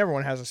get by. And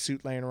everyone has a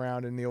suit laying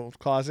around in the old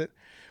closet.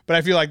 But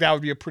I feel like that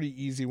would be a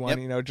pretty easy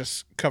one. Yep.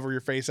 Just cover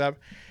your face up.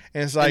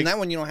 And it's like, and that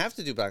one you don't have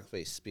to do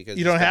blackface because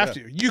you don't have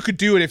to. You could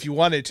do it if you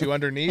wanted to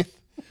underneath.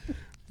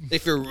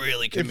 If you're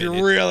really committed. If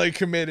you're really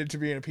committed to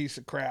being a piece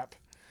of crap.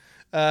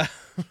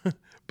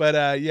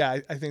 But yeah,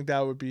 I think that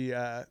would be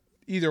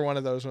either one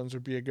of those ones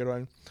would be a good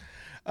one.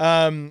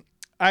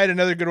 I had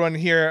another good one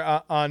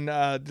here on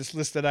this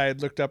list that I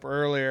had looked up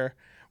earlier,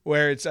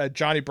 where it's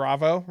Johnny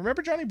Bravo.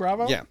 Remember Johnny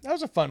Bravo? Yeah, that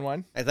was a fun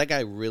one. That guy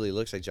really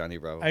looks like Johnny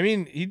Bravo. I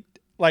mean, he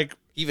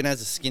even has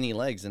the skinny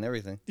legs and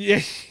everything.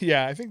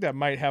 Yeah. I think that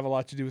might have a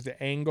lot to do with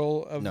the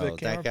angle of the camera. No,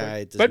 that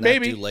guy does not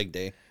do leg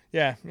day.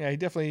 Yeah, he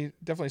definitely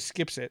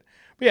skips it.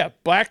 But yeah,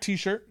 black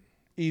T-shirt,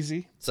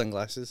 easy.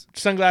 Sunglasses,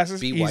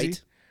 be easy.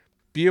 White.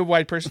 Be a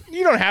white person.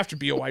 You don't have to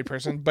be a white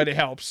person, but it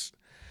helps.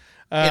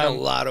 In a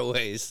lot of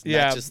ways.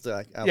 Yeah. Not just the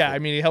outfit. Yeah, I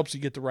mean, it helps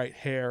you get the right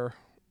hair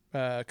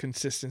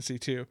consistency,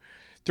 too.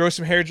 Throw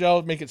some hair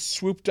gel, make it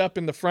swooped up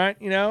in the front,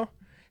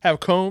 Have a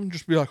comb,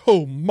 just be like,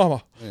 oh,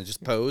 mama. And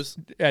just pose.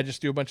 Yeah,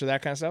 just do a bunch of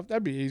that kind of stuff.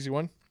 That'd be an easy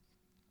one.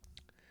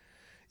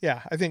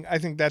 Yeah, I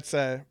think that's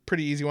a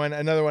pretty easy one.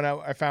 Another one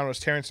I found was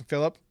Terrence and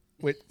Phillip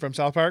from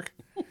South Park,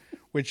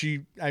 which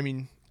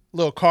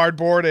little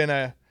cardboard and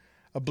a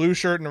blue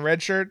shirt and a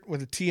red shirt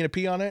with a T and a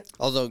P on it.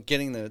 Although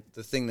getting the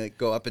thing that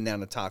go up and down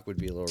to talk would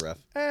be a little rough.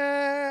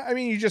 I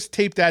mean, you just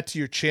tape that to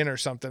your chin or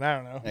something. I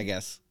don't know. I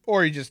guess.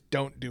 Or you just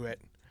don't do it.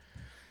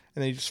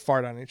 And then you just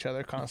fart on each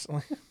other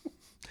constantly.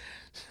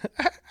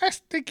 I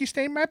think you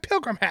stained my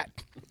pilgrim hat.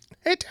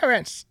 Hey,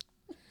 Terrence.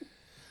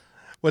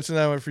 What's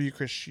another one for you,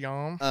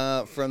 Christian?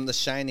 From The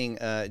Shining,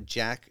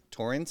 Jack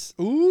Torrance.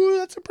 Ooh,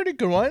 that's a pretty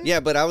good one. Yeah,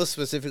 but I was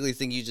specifically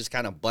thinking you just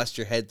kind of bust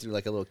your head through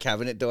like a little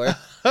cabinet door.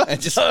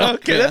 And just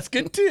okay, that's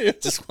good too.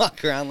 Just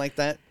walk around like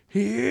that.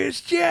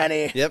 Here's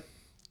Johnny. Yep.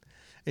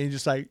 And you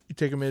just you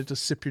take a minute to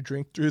sip your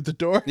drink through the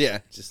door. Yeah.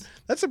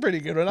 That's a pretty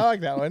good one. I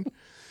like that one.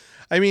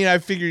 I mean, I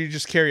figure you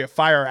just carry a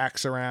fire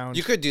axe around.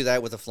 You could do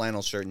that with a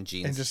flannel shirt and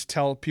jeans. And just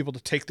tell people to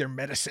take their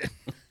medicine.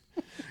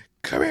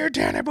 Come here,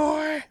 Danny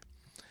boy.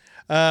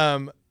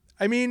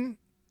 I mean,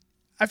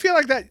 I feel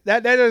like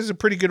that is a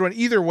pretty good one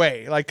either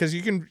way. Because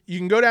you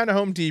can go down to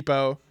Home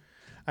Depot.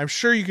 I'm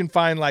sure you can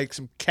find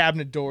some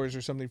cabinet doors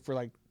or something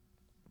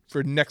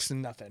for next to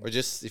nothing. Or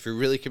just if you're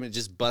really committed,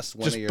 just bust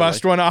one. Just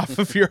bust one off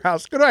of your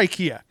house. Go to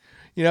IKEA.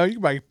 You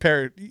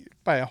can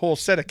buy a whole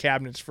set of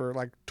cabinets for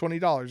like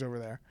 $20 over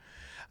there.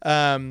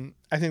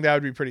 I think that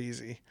would be pretty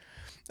easy.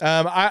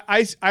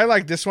 I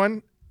like this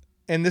one,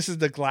 and this is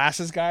the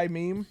glasses guy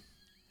meme.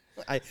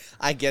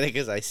 I get it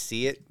because I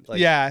see it.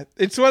 Yeah,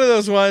 it's one of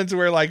those ones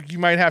where you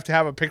might have to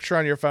have a picture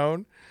on your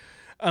phone,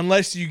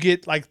 unless you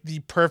get the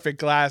perfect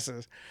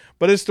glasses.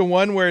 But it's the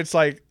one where it's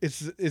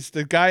it's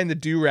the guy in the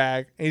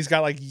do-rag, and he's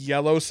got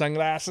yellow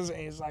sunglasses, and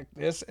he's like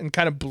this and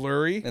kind of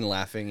blurry and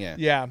laughing. Yeah.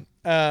 Yeah.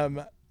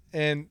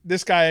 And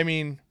this guy, I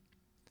mean,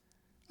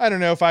 I don't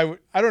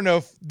know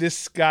if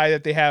this guy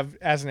that they have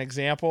as an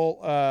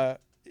example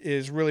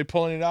is really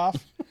pulling it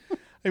off.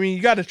 I mean,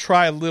 you got to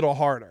try a little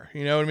harder.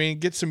 You know what I mean?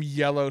 Get some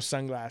yellow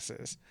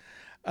sunglasses.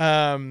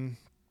 But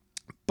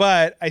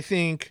I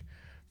think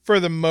for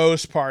the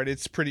most part,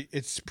 it's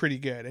pretty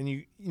good.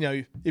 And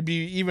it'd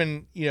be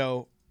even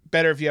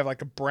better if you have a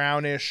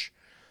brownish,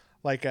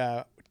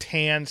 a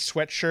tan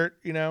sweatshirt.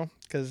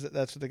 Because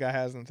that's what the guy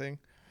has in the thing.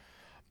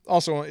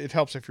 Also, it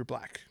helps if you're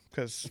black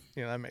because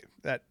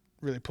that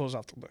really pulls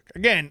out the look.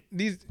 Again,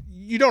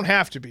 you don't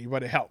have to be,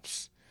 but it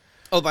helps.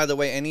 Oh, by the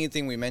way,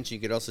 anything we mentioned,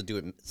 you could also do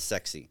it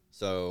sexy.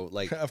 So,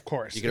 of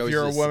course, you could if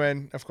you're a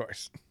woman, of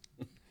course.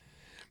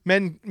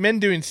 Men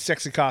doing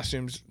sexy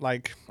costumes,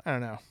 I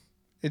don't know.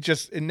 It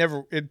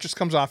just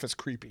comes off as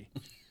creepy.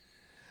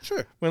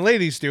 Sure. When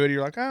ladies do it,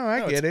 you're like, oh,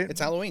 I get it. It's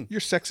Halloween.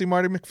 You're sexy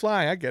Marty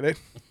McFly. I get it.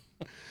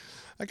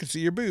 I can see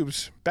your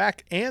boobs,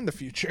 back and the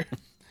future.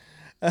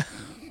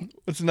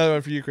 What's another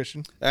one for you,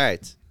 Christian? All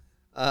right.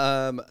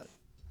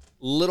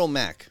 Little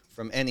Mac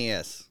from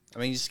NES. I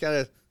mean, you just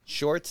got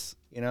shorts,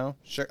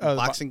 shirt,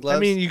 boxing gloves. I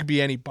mean, you could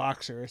be any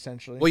boxer,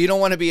 essentially. Well, you don't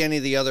want to be any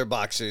of the other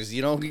boxers,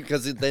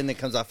 because then it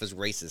comes off as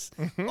racist.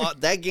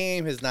 That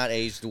game has not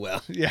aged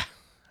well. Yeah.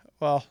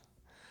 Well,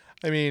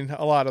 I mean,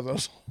 a lot of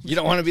those. You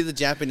don't want to be the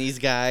Japanese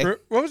guy.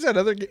 What was that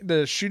other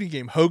the shooting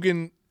game?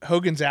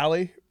 Hogan's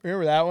Alley.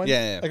 Remember that one?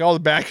 Yeah. Like all the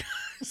bad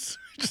guys,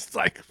 just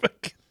like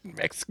fucking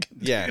Mexican.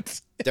 Yeah.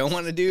 Dudes. Don't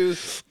want to do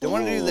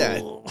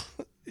that.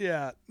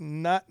 Yeah.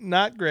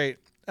 Not great.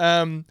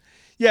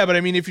 Yeah, but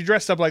I mean, if you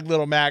dressed up like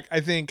Little Mac, I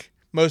think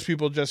most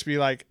people just be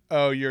like,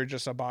 "Oh, you're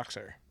just a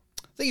boxer."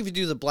 I think if you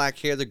do the black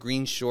hair, the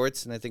green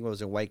shorts, and I think what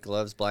was it, white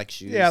gloves, black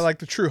shoes. Yeah, like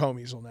the true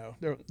homies will know.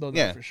 They'll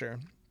know for sure.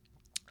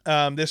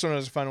 This one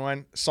was a fun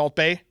one. Salt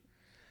Bae.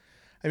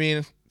 I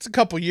mean, it's a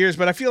couple years,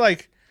 but I feel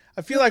like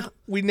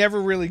we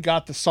never really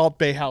got the Salt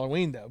Bae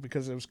Halloween though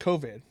because it was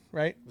COVID,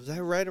 right? Was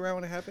that right around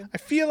when it happened? I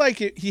feel like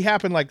he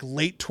happened like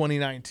late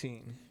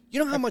 2019. You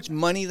know how much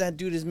money that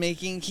dude is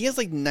making? He has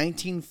like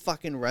 19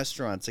 fucking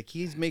restaurants. Like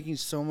he's making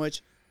so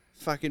much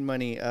fucking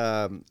money.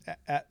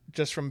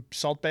 Just from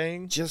Salt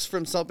Baeing? Just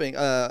from Salt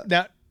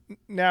Baeing.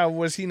 Now,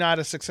 was he not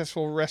a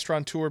successful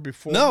restaurateur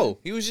before? No,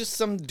 he was just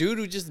some dude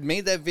who just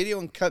made that video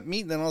and cut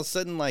meat. And then all of a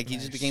sudden, like, he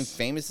just became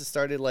famous and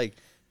started, like,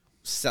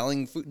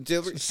 selling food.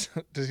 Does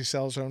he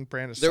sell his own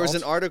brand of salt? There was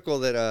an article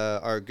that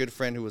our good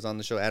friend who was on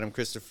the show, Adam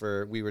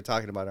Christopher, we were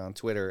talking about it on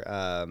Twitter.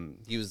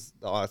 He was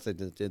the author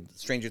that did the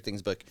Stranger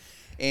Things book.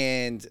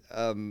 And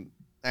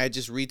I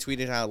just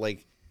retweeted how,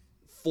 like,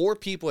 4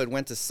 people had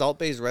went to Salt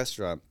Bae's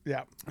restaurant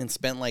and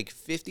spent, like,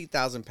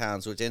 50,000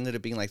 pounds, which ended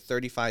up being, like,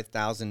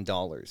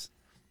 $35,000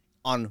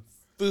 on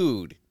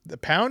food. The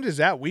pound is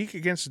that weak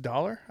against the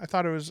dollar? I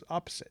thought it was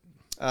opposite.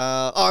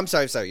 I'm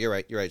sorry. You're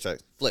right. Sorry.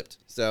 Flipped.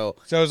 So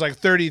it was like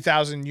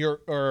 30,000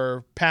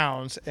 or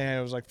pounds, and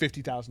it was like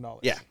 $50,000.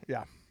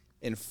 Yeah.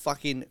 And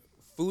fucking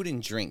food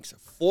and drinks.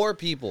 4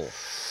 people.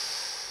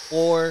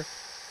 4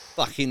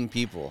 fucking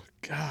people.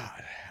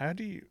 God, how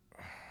do you?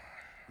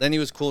 Then he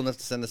was cool enough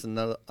to send us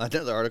another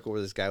article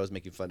where this guy was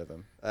making fun of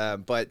him.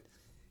 But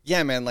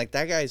yeah, man, like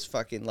that guy's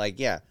fucking like,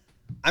 yeah.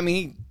 I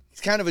mean, he's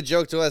kind of a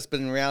joke to us, but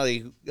in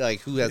reality, like,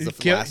 who has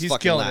the last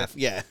fucking laugh?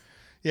 It.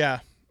 Yeah.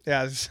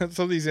 Some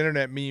of these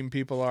internet meme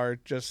people are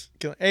just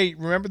killing. Hey,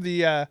 remember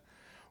the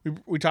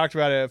we talked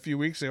about it a few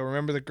weeks ago.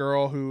 Remember the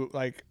girl who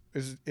like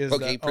is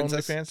Poke the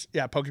Princess? OnlyFans?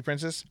 Yeah, Poke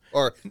Princess.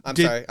 Or I'm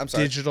sorry,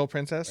 Digital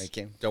Princess.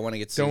 Don't want to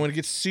get sued. Don't want to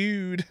get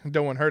sued.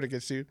 Don't want her to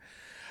get sued.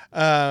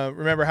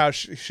 Remember how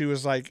she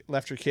was like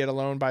left her kid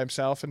alone by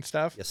himself and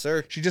stuff? Yes,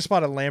 sir. She just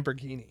bought a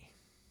Lamborghini.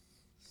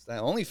 It's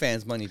that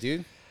OnlyFans money,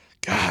 dude.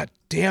 God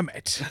damn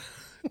it.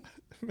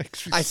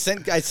 I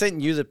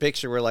sent you the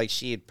picture where like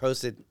she had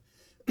posted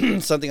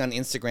something on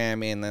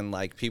Instagram and then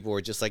like people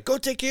were just like, go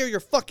take care of your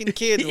fucking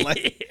kid. And,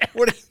 like,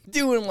 what are you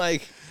doing?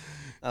 Like,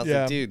 I was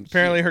like, dude.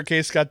 Apparently her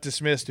case got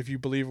dismissed if you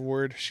believe a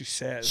word she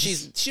says.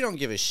 She don't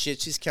give a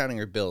shit. She's counting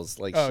her bills.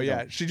 Like,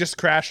 she just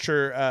crashed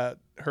her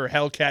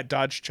Hellcat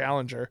Dodge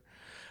Challenger.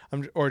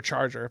 Or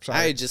Charger. I'm sorry.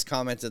 I just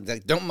commented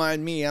like, don't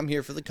mind me. I'm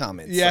here for the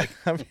comments. Yeah,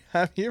 like,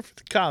 I'm here for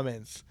the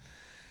comments.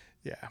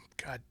 Yeah,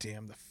 god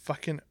damn, the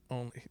fucking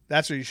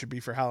that's what you should be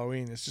for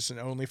Halloween. It's just an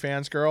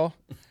OnlyFans girl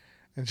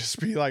and just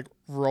be like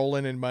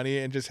rolling in money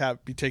and just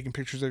be taking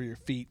pictures of your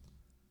feet.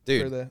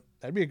 Dude,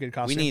 that'd be a good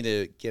costume. We need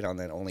to get on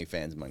that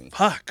OnlyFans money.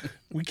 Fuck,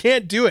 we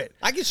can't do it.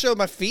 I can show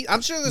my feet.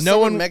 I'm sure there's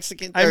someone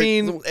Mexican.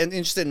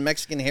 Interested in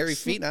Mexican hairy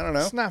feet. I don't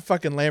know. It's not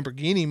fucking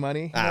Lamborghini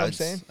money. You know what I'm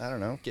saying? I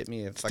don't know. Get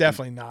me a. It's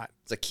definitely not.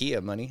 It's a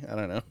Kia money. I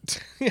don't know.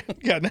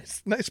 Yeah,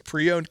 nice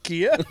pre-owned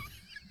Kia.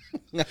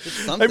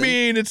 I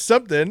mean, it's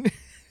something.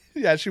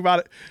 Yeah, she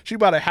bought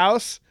a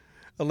house,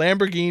 a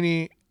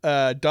Lamborghini,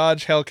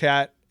 Dodge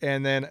Hellcat,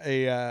 and then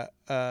a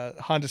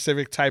Honda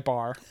Civic Type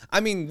R. I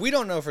mean, we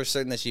don't know for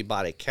certain that she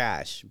bought it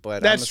cash,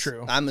 but that's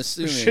true. I'm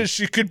assuming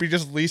she could be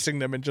just leasing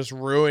them and just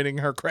ruining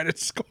her credit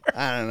score.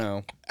 I don't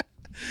know.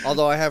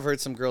 Although I have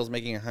heard some girls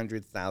making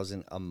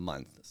 $100,000 a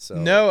month. So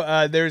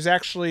no, there's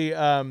actually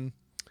that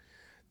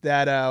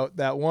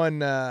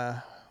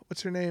one.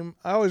 What's her name?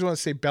 I always want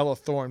to say Bella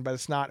Thorne, but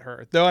it's not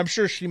her. Though I'm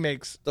sure she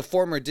makes... The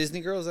former Disney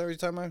girl, is that what you're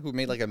talking about? Who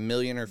made like $1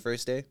 million her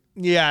first day?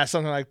 Yeah,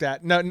 something like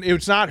that. No,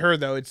 it's not her,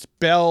 though. It's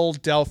Belle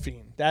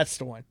Delphine. That's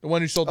the one. The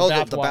one who sold the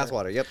bathwater. The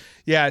bathwater, yep.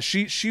 Yeah,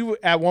 she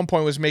at one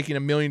point was making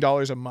 $1 million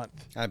a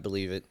month. I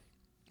believe it.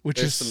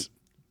 There's some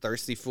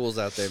thirsty fools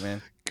out there,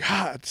 man.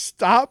 God,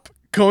 stop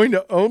going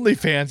to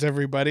OnlyFans,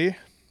 everybody.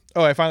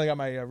 Oh, I finally got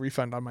my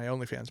refund on my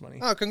OnlyFans money.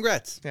 Oh,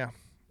 congrats. Yeah.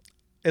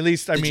 At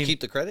least, Did you keep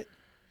the credit?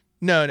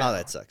 No. Oh,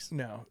 that sucks.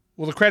 No.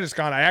 Well, the credit's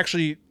gone. I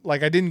actually, I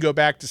didn't go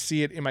back to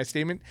see it in my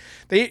statement.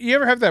 You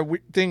ever have that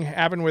thing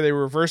happen where they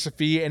reverse a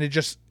fee and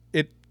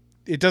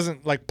it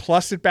doesn't,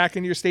 plus it back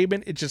into your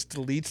statement? It just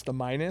deletes the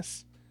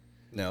minus?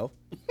 No.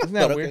 Isn't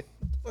that weird?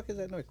 What the fuck is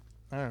that noise?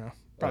 I don't know.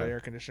 Probably air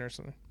conditioner or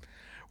something.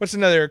 What's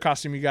another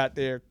costume you got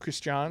there,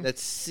 Christian?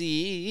 Let's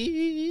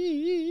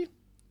see.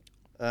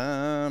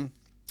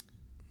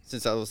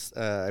 Since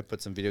I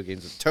put some video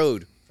games with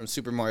Toad from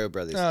Super Mario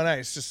Brothers. Oh,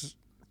 nice. Just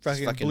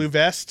fucking blue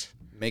vest.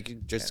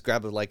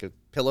 Grab like a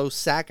pillow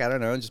sack. I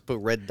don't know, and just put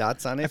red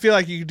dots on it. I feel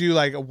like you could do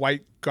like a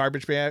white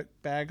garbage bag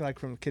like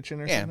from the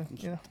kitchen or something.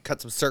 You know?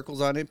 Cut some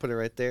circles on it, put it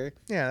right there.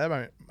 Yeah,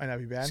 that might not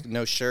be bad. Just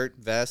no shirt,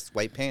 vest,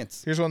 white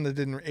pants. Here's one that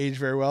didn't age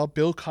very well.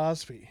 Bill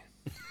Cosby.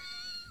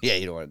 Yeah,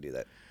 you don't want to do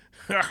that.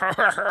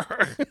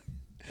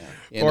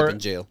 You end up in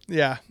jail.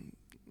 Yeah.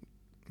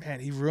 Man,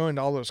 he ruined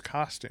all those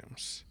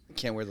costumes.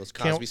 Can't wear those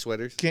Cosby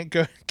sweaters. Can't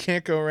go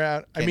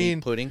around. Can't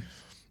eat pudding.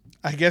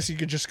 I guess you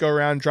could just go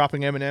around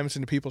dropping M&Ms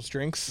into people's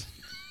drinks.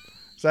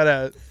 Is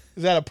that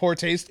a poor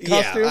taste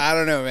costume? Yeah, I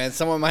don't know, man.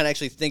 Someone might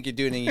actually think you're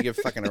doing it and you get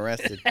fucking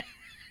arrested.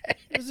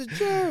 It was a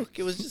joke.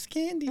 It was just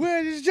candy.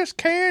 Well, it's just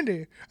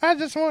candy. I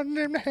just wanted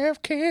them to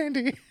have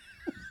candy.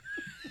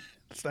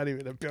 It's not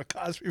even a Bill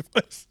Cosby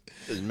voice.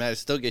 Doesn't matter.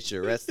 Still get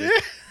you arrested.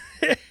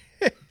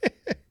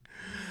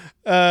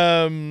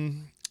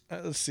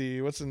 Let's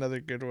see. What's another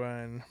good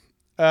one?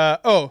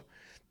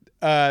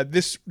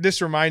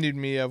 This reminded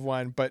me of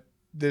one, but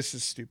this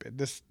is stupid.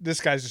 This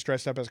guy's just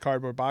dressed up as a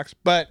cardboard box.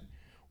 But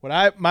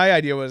my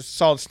idea was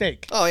Solid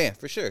Snake. Oh yeah,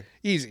 for sure.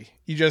 Easy.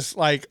 You just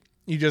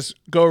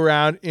go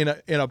around in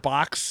a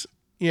box,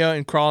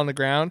 and crawl on the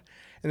ground.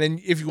 And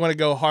then if you want to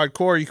go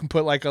hardcore, you can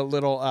put like a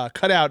little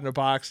cutout in a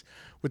box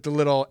with the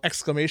little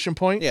exclamation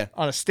point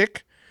on a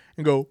stick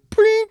and go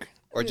prink.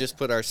 Or just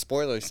put our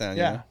spoiler sound.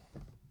 Yeah.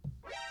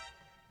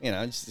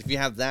 Just if you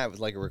have that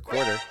with like a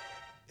recorder.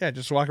 Yeah,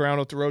 just walk around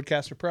with the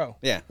Rodecaster Pro.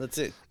 Yeah, that's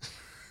it.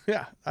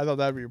 Yeah, I thought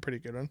that'd be a pretty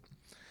good one.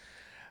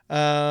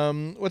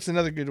 What's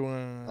another good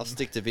one? I'll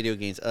stick to video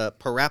games.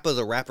 Parappa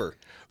the Rapper.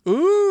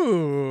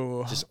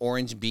 Ooh. Just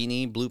orange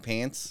beanie, blue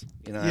pants.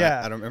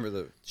 Yeah. I don't remember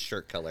the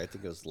shirt color. I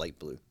think it was light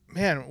blue.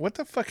 Man, what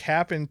the fuck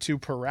happened to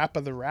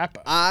Parappa the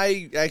Rapper?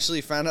 I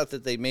actually found out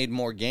that they made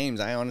more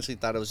games. I honestly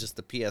thought it was just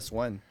the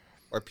PS1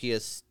 or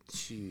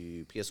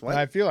PS2. PS1?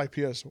 I feel like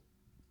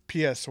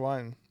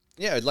PS1.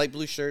 Yeah, light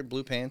blue shirt,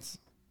 blue pants.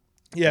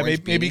 Yeah,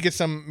 maybe get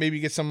some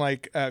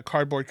like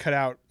cardboard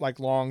cutout like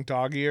long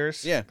dog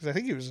ears. Yeah, because I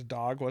think he was a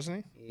dog,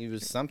 wasn't he? He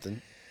was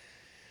something,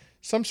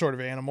 some sort of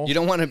animal. You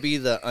don't want to be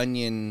the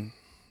onion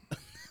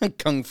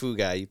kung fu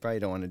guy. You probably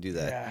don't want to do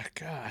that. Yeah,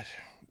 God,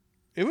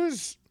 it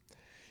was.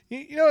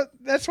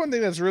 That's one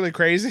thing that's really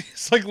crazy.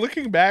 It's like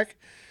looking back,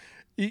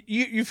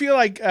 you feel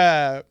like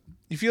that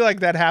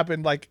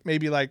happened like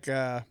maybe like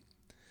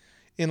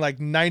in like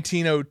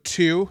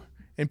 1902,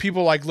 and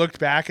people like looked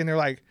back and they're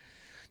like,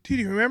 dude,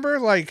 you remember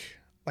like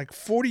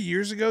 40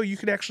 years ago you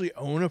could actually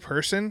own a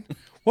person?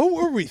 What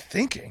were we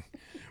thinking?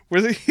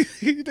 You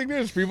think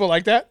there's people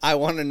like that? I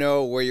want to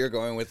know where you're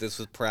going with this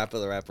with Parappa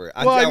the Rapper.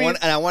 I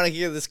want to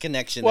hear this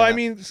connection.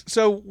 Well,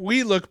 so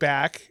we look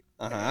back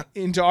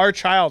into our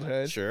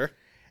childhood. Sure.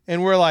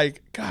 And we're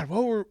like, God,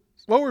 what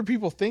were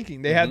people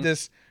thinking? They had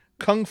this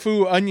kung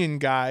fu onion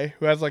guy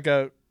who has like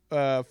a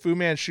Fu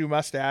Manchu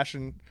mustache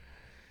and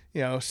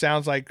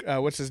sounds like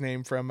what's his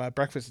name from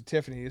Breakfast at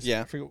Tiffany's?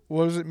 Yeah.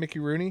 What was it, Mickey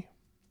Rooney?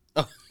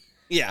 Oh,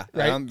 yeah,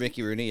 right.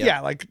 Mickey Rooney. Yeah,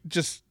 like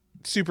just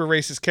super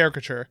racist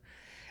caricature,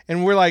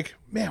 and we're like,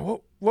 man,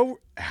 what?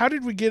 How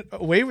did we get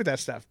away with that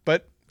stuff?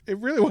 But it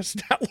really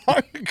wasn't that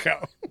long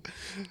ago.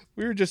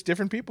 We were just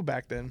different people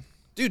back then.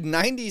 Dude,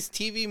 90s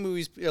TV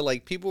movies,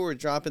 like, people were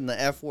dropping the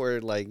F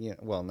word, like,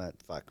 well, not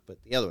fuck, but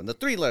the other one, the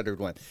 3-lettered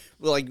one.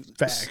 Like,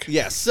 Fag.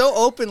 Yeah, so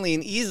openly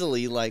and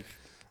easily, like.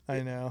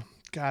 I know.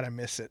 God, I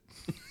miss it.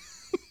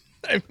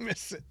 I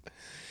miss it.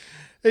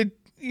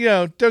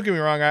 Don't get me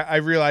wrong. I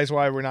realize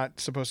why we're not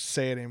supposed to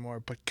say it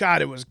anymore, but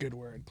God, it was a good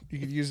word. You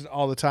could use it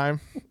all the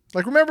time.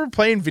 Like, remember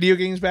playing video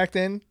games back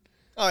then?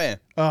 Oh, yeah.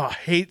 Oh,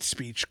 hate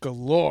speech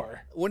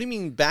galore. What do you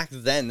mean back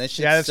then? That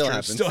shit that's still true.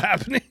 happens. It's still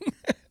happening.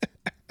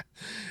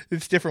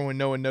 It's different when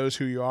no one knows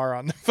who you are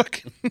on the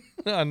fucking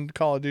on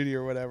Call of Duty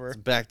or whatever. It's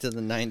back to the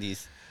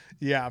 90s.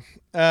 Yeah.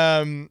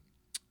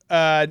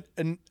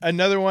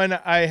 Another one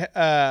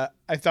I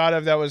thought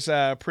of that was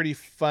pretty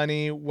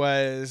funny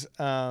was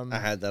I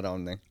had that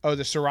on there. Oh,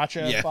 the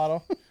Sriracha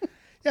bottle.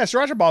 Yeah,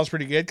 Sriracha bottle is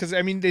pretty good because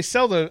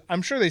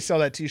I'm sure they sell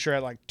that T-shirt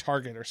at like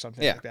Target or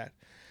something like that.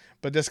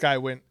 But this guy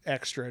went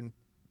extra and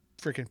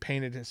freaking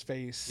painted his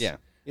face. Yeah,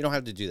 you don't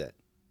have to do that.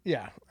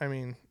 Yeah, I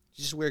mean,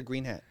 you just wear a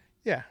green hat.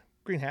 Yeah,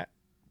 green hat,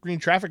 green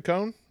traffic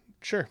cone.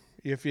 Sure,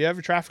 if you have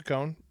a traffic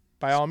cone,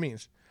 by all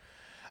means.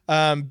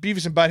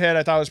 Beavis and Butthead,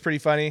 I thought was pretty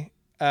funny.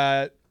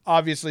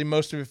 Obviously,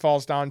 most of it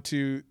falls down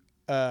to.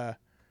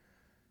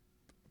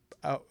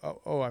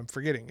 I'm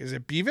forgetting. Is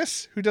it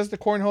Beavis who does the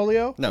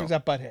Cornholio? No. Or is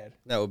that Butthead?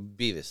 No,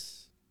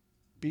 Beavis.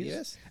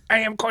 Beavis? I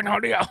am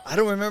Cornholio. I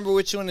don't remember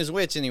which one is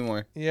which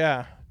anymore.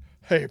 Yeah.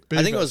 Hey, Beavis.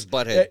 I think it was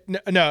Butthead.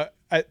 No,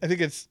 I think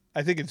it's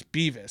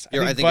Beavis.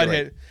 I think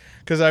Butthead,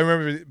 because I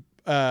remember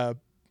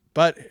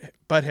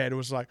Butthead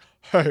was like,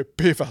 "Hey,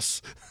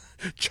 Beavis,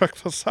 check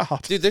this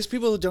out." Dude, there's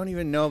people who don't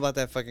even know about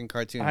that fucking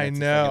cartoon. I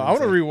know. I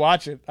want to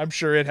rewatch it. I'm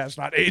sure it has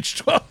not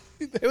aged well.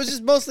 It was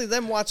just mostly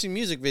them watching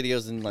music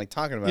videos and like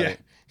talking about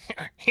it.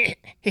 Hey,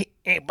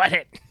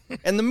 butthead.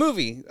 And the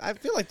movie, I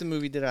feel like the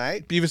movie did all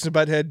right. Beavis and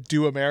Butthead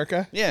Do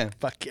America. Yeah.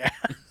 Fuck yeah.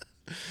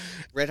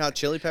 Red Hot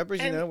Chili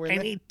Peppers, you know. I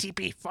need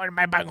TP for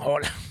my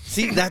bunghole.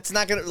 See, that's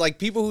not gonna like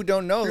people who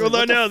don't know. People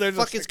like, don't know. What the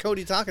fuck is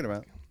Cody talking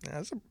about?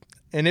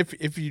 And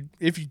if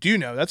you do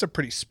know, that's a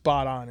pretty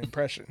spot on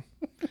impression.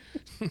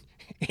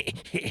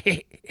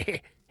 Hey,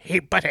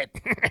 butthead.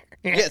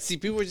 Yeah. See,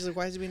 people were just like,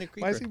 "Why is he being a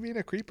creeper?" Why is he being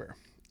a creeper,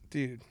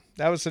 dude?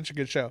 That was such a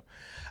good show.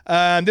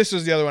 This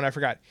was the other one I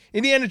forgot.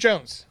 Indiana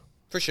Jones.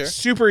 For sure.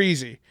 Super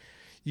easy.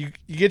 You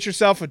get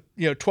yourself a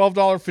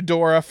 $12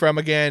 fedora from,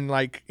 again,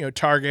 like,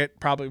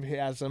 Target probably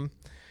has them.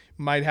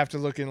 Might have to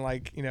look in,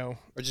 like, or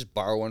just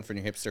borrow one from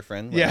your hipster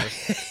friend. Yeah.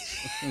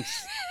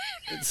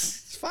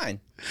 it's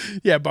fine.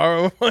 Yeah,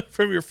 borrow one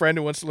from your friend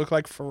who wants to look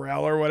like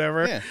Pharrell or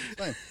whatever. Yeah,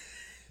 it's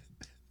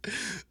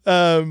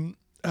fine.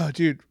 Oh,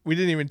 dude, we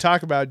didn't even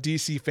talk about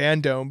DC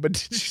fandom, but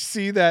did you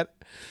see that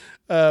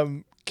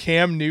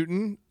Cam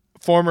Newton,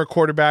 former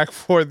quarterback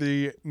for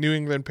the New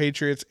England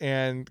Patriots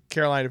and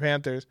Carolina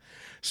Panthers,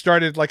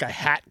 started like a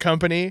hat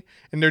company,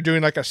 and they're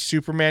doing like a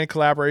Superman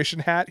collaboration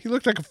hat? He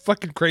looked like a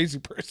fucking crazy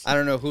person. I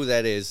don't know who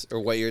that is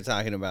or what you're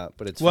talking about,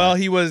 but it's well,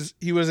 fine. he was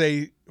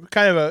a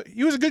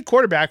good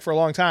quarterback for a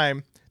long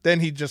time. Then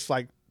he just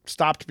like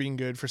stopped being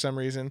good for some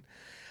reason.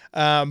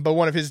 But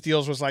one of his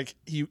deals was like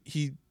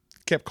he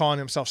kept calling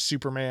himself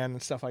Superman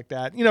and stuff like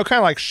that. Kind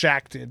of like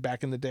Shaq did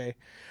back in the day.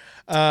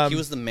 He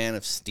was the Man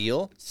of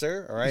Steel,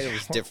 sir. All right, it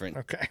was different.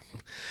 Okay.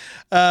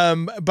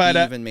 But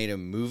he even made a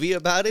movie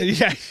about it.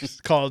 Yeah, it's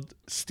called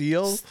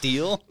Steel,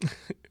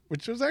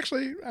 which was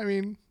actually, I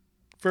mean,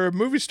 for a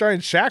movie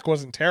starring Shaq,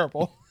 wasn't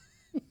terrible.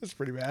 That's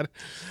pretty bad.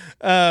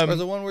 Or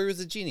the one where he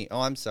was a genie.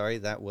 Oh, I'm sorry,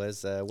 that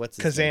was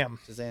what's his name?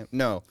 Kazam.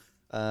 No,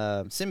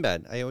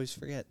 Sinbad. I always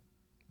forget.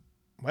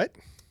 What?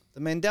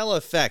 The Mandela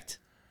Effect.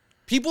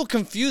 People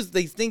confused.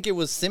 They think it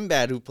was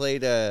Sinbad who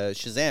played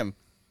Shazam.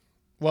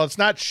 Well, it's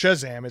not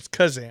Shazam. It's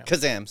Kazam.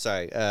 Kazam,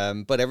 sorry.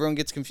 But everyone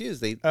gets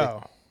confused. You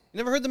Oh.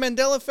 never heard the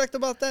Mandela Effect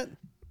about that?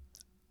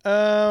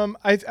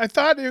 I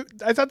thought the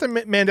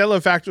Mandela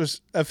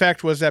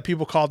effect was that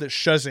people called it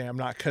Shazam,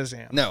 not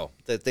Kazam. No,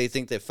 that they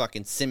think that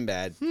fucking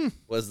Sinbad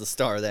was the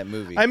star of that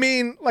movie. I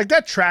mean, like,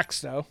 that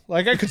tracks though.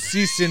 Like, I could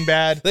see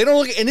Sinbad. They don't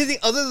look at anything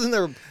other than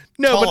their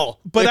tall.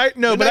 but I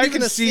not even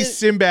can see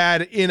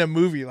Sinbad in a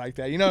movie like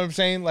that. You know what I'm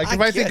saying? Like, if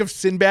I think of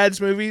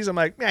Sinbad's movies, I'm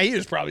like, man, he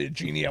was probably a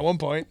genie at one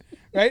point,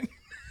 right?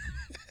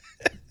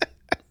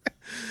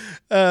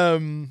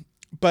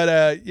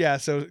 Yeah,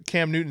 so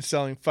Cam Newton's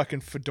selling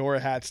fucking fedora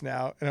hats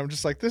now, and I'm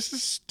just like, this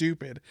is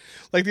stupid.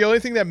 Like, the only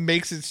thing that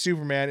makes it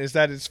Superman is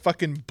that it's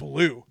fucking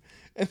blue.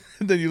 And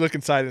then you look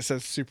inside, it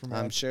says Superman.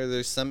 I'm sure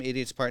there's some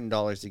idiots parting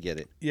dollars to get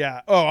it.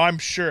 Yeah. Oh, I'm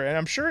sure. And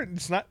I'm sure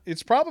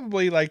it's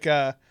probably like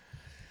a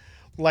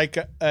few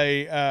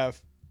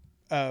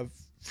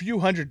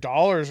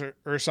 $100s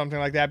or something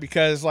like that,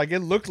 because like it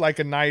looked like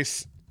a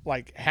nice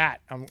like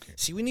hat.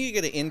 See, we need to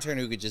get an intern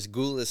who could just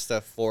Google this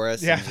stuff for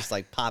us Yeah. and just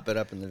like pop it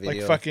up in the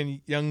video. Like fucking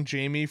young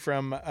Jamie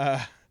from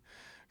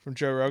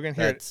Joe Rogan.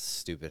 Here. That's a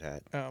stupid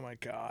hat. Oh my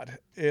God.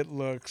 It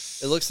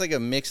looks like a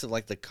mix of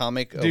like the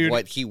comic of Dude.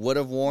 what he would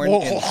have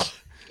worn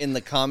in the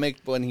comic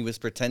when he was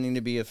pretending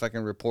to be a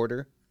fucking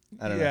reporter.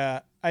 I don't know. Yeah.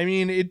 I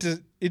mean, it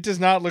does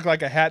not look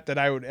like a hat that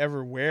I would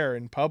ever wear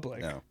in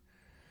public. No.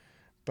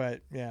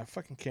 But yeah,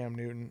 fucking Cam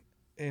Newton.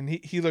 And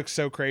he looks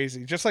so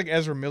crazy. Just like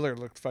Ezra Miller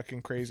looked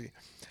fucking crazy.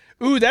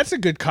 Ooh, that's a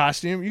good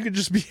costume. You could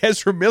just be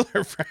Ezra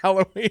Miller for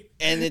Halloween.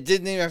 And it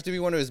didn't even have to be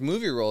one of his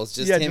movie roles.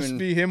 Just him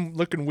be him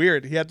looking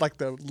weird. He had like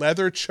the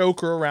leather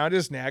choker around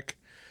his neck,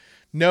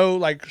 no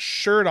like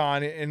shirt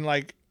on, and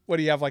like, what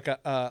do you have, like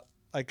a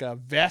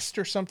vest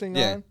or something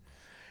on?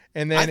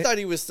 And then I thought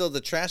he was still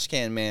the trash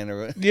can man,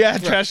 or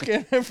trash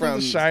can from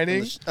The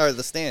Shining, or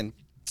The Stand.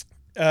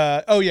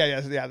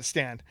 The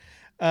Stand.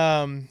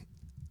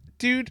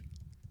 Dude,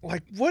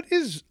 like, what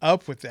is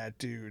up with that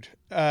dude?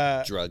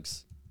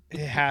 Drugs. It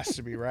has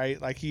to be,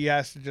 right? Like, he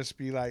has to just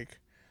be like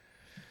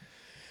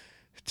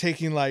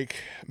taking like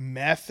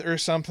meth or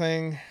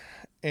something,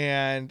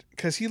 and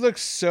because he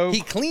looks so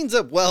He cleans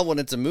up well when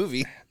it's a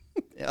movie,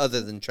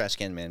 other than Trash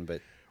Can Man,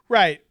 but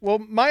right. Well,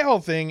 my whole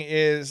thing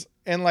is,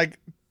 and like,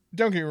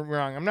 don't get me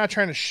wrong, I'm not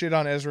trying to shit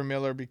on Ezra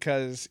Miller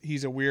because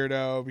he's a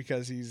weirdo,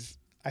 because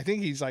I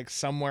think he's like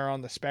somewhere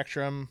on the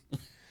spectrum.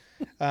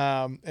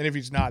 And if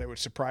he's not, it would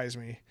surprise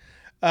me.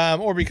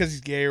 Or because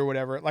he's gay or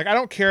whatever. Like, I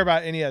don't care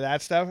about any of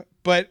that stuff,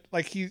 but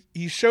like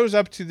he shows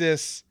up to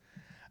this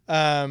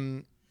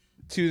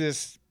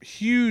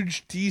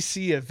huge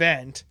DC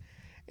event,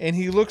 and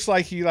he looks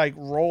like he like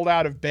rolled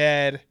out of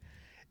bed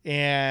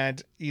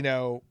and,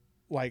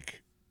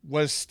 like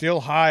was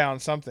still high on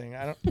something.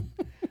 I don't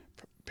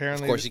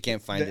apparently. Of course you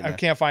can't find it. I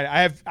can't find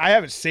it. I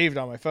have it saved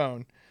on my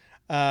phone.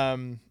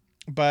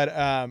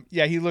 But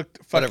he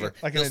looked fucking whatever.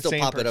 like He'll an still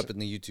insane pop person. it up in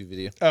the YouTube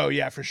video. Oh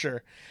yeah, for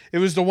sure. It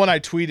was the one I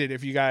tweeted.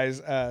 If you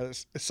guys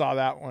saw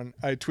that one,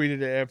 I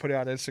tweeted it. I put it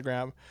on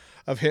Instagram.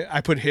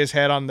 I put his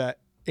head on the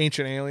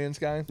Ancient Aliens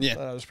guy. Yeah,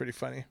 that was pretty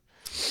funny.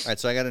 All right,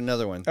 so I got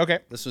another one. Okay,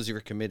 this was your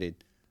committed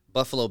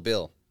Buffalo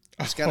Bill.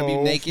 Just got to be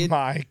naked. Oh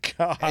my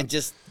God. And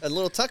just a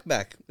little tuck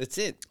back. That's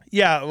it.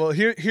 Yeah, well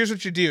here's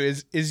what you do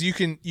is you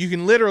can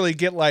literally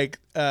get like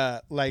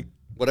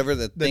whatever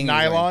the thing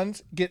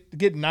nylons, get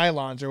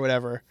nylons or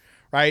whatever,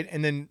 right?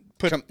 And then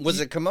was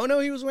it kimono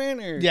he was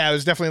wearing? Or? Yeah, it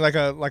was definitely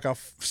like a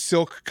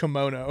silk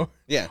kimono.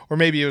 Yeah. Or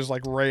maybe it was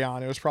like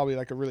rayon. It was probably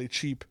like a really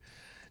cheap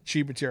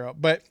material.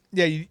 But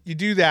yeah, you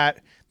do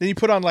that. Then you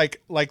put on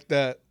like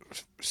the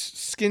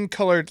skin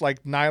colored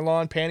like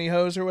nylon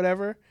pantyhose or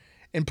whatever,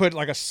 and put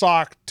like a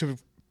sock to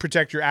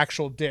protect your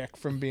actual dick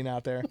from being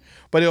out there.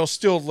 But it'll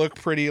still look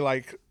pretty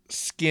like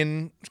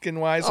skin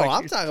wise. Oh,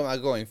 I'm talking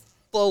about going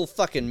full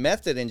fucking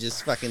method and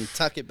just fucking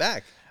tuck it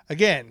back.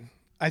 Again,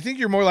 I think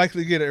you're more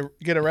likely to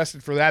get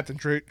arrested for that than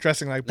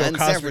dressing like Bill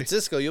Cosby. In San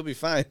Francisco, you'll be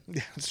fine.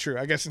 Yeah, that's true.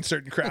 I guess in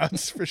certain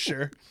crowds for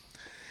sure.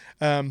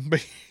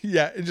 But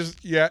yeah,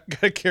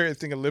 gotta carry a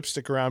thing of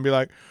lipstick around and be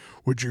like,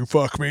 would you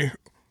fuck me?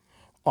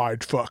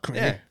 I'd fuck me.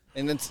 Yeah.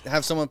 And then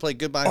have someone play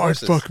Goodbye I'd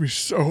Horses. fuck me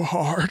so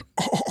hard.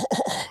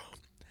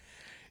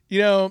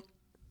 You know,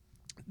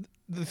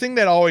 the thing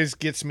that always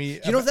gets me...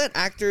 You know, that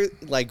actor,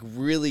 like,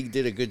 really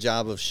did a good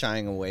job of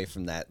shying away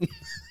from that.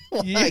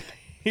 Yeah.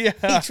 He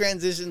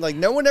transitioned, like,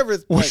 no one ever...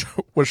 Like,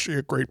 was she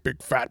a great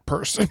big fat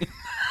person?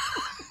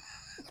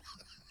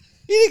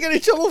 He didn't get in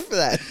trouble for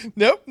that.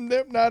 Nope,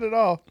 not at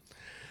all.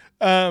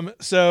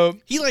 So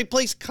he like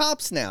plays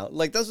cops now.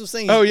 Like that's what I'm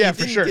saying. Oh yeah, he for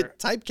didn't sure. Get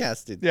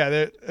typecasted.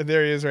 Yeah,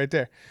 there he is right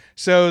there.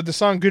 So the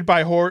song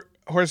 "Goodbye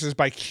Horses"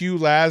 by Q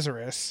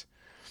Lazarus.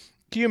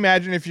 Can you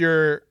imagine if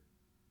you're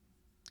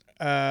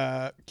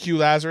Q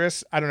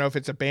Lazarus? I don't know if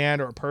it's a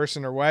band or a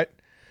person or what.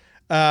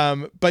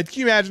 But can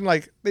you imagine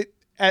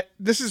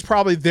this is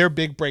probably their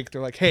big break. They're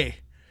like, hey,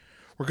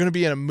 we're gonna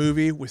be in a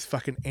movie with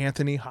fucking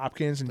Anthony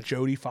Hopkins and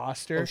Jodie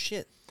Foster. Oh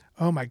shit.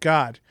 Oh my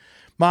God.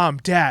 Mom,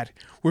 Dad,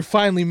 we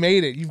finally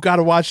made it. You've got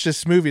to watch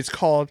this movie. It's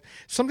called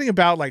something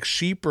about like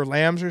sheep or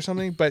lambs or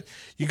something, but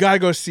you got to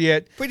go see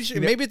it. Pretty sure.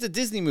 Maybe it's a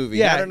Disney movie.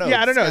 Yeah, I don't know.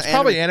 Yeah, I don't know. It's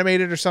probably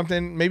animated or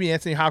something. Maybe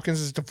Anthony Hopkins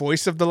is the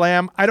voice of the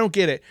lamb. I don't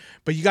get it,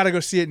 but you got to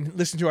go see it and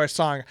listen to our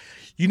song.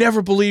 You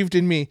never believed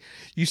in me.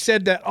 You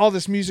said that all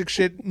this music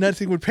shit,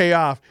 nothing would pay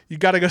off. You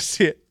got to go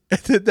see it. And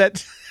then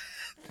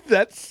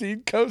that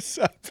scene goes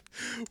up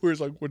where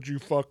he's like, would you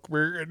fuck me?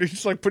 And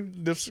he's like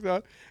putting this on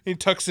and he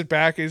tucks it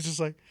back and he's just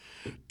like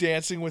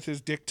dancing with his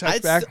dick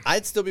tucked back.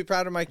 I'd still be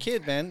proud of my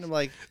kid, man. I'm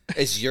like,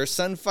 is your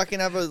son fucking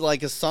have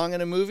a song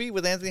in a movie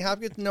with Anthony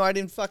Hopkins? No, I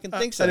didn't fucking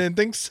think so. I didn't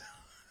think so.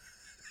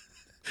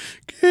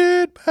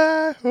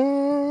 Goodbye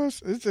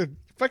horse. It's a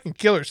fucking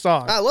killer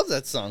song. I love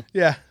that song.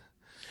 Yeah.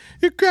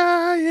 You're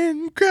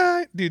crying.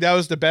 Dude, that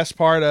was the best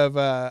part of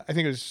I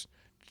think it was,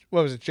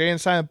 what was it, Jay and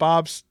Silent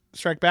Bob's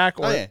Strike Back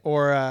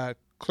or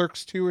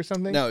Clerks 2 or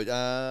something? No,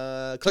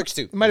 Clerks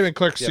 2. It might have been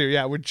Clerks 2,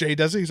 yeah, where Jay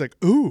does it. He's like,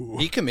 ooh.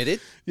 He committed.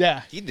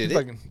 Yeah. He did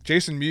it.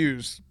 Jason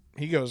Mewes,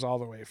 he goes all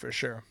the way for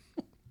sure.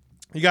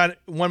 You got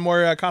one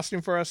more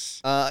costume for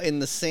us? In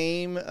the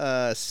same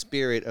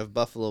spirit of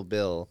Buffalo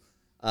Bill,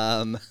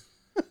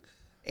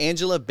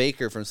 Angela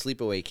Baker from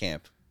Sleepaway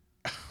Camp.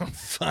 Oh,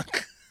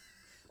 fuck.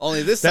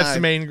 Only this time. That's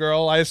the main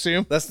girl, I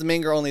assume. That's the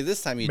main girl. Only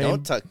this time you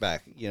don't tuck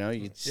back. You know,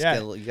 you just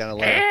gotta let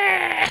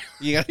it.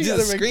 You gotta do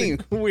the scream.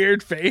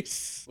 Weird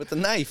face. With the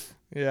knife.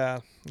 Yeah.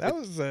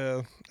 That's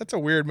a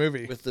weird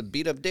movie. With the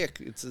beat up dick.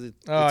 It's you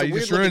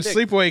just ruined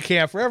Sleepaway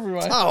Camp for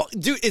everyone. Oh,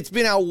 dude, it's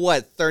been out,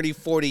 what, 30,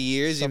 40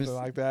 years? Something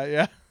like that,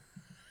 yeah.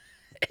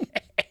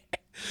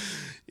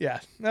 Yeah,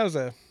 that was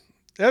a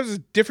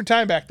different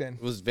time back then.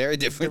 It was very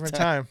different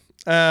time.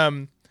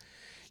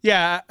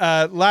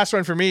 Last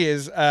one for me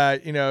is, I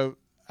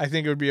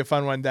think it would be a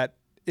fun one that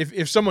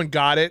if someone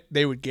got it,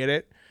 they would get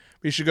it.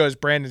 We should go as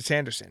Brandon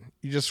Sanderson.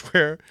 You just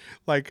wear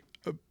like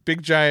a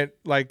big giant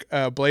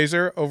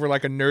blazer over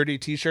like a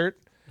nerdy t-shirt.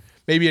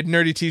 Maybe a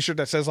nerdy t-shirt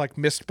that says like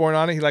Mistborn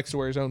on it. He likes to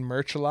wear his own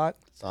merch a lot.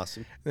 That's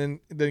awesome.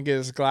 Then get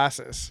his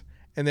glasses.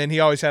 And then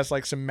he always has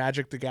like some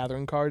Magic the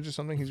Gathering cards or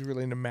something. He's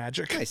really into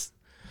magic. Nice.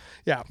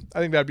 Yeah, I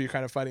think that'd be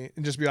kind of funny.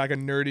 And just be like a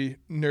nerdy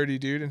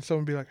dude. And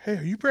someone be like, hey,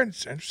 are you Brandon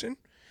Sanderson?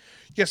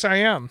 Yes, I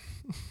am.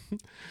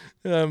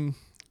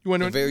 You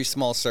want a very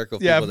small circle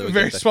of people. Yeah, a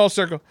very small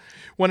circle.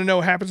 Want to know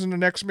what happens in the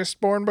next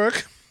Mistborn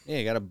book? Yeah,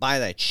 you got to buy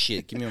that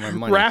shit. Give me my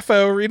money.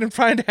 Raffo, read and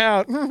find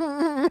out.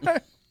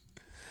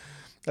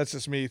 That's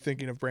just me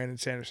thinking of Brandon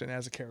Sanderson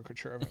as a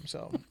caricature of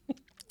himself.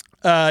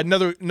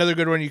 Another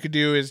good one you could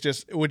do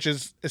is which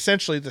is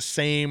essentially the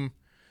same.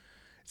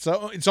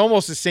 So it's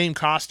almost the same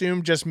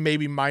costume, just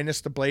maybe minus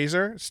the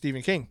blazer.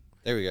 Stephen King.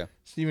 There we go.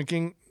 Stephen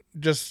King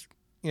just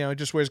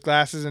wears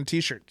glasses and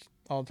t-shirts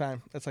all the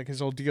time. That's like his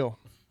whole deal.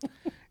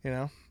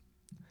 You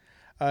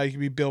could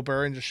be Bill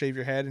Burr and just shave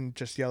your head and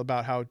just yell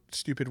about how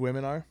stupid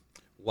women are.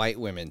 White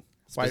women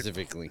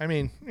specifically. I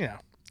mean,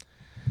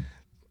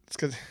 it's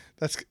because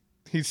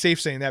he's safe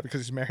saying that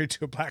because he's married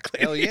to a black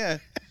lady. Hell yeah,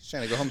 he's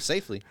trying to go home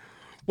safely.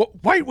 Well,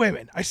 white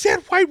women. I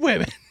said white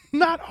women,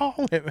 not all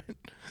women.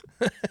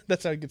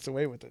 That's how he gets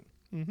away with it.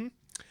 Mm-hmm.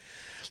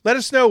 Let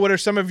us know, what are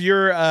some of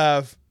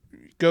your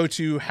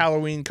go-to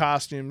Halloween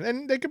costumes,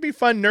 and they could be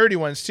fun, nerdy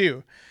ones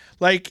too.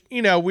 Like,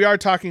 we are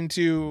talking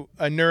to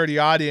a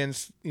nerdy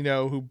audience,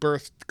 who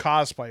birthed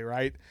cosplay,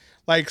 right?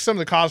 Like, some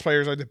of the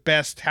cosplayers are the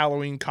best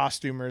Halloween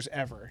costumers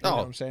ever. You know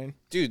what I'm saying?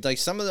 Dude, like,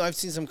 I've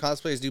seen some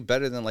cosplayers do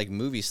better than, like,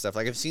 movie stuff.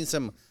 Like, I've seen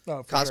some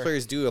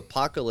cosplayers do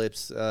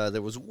Apocalypse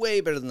that was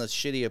way better than the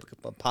shitty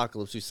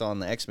Apocalypse we saw in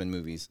the X-Men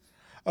movies.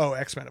 Oh,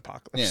 X-Men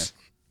Apocalypse. Yeah.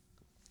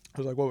 I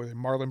was like, what was it?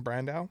 Marlon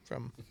Brando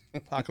from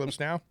Apocalypse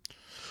Now?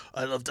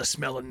 I love the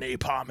smell of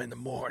napalm in the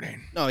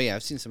morning. Oh, yeah,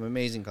 I've seen some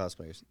amazing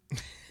cosplayers.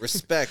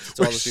 Respect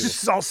to all those people.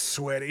 It's all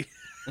sweaty.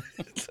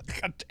 It's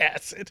got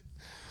acid.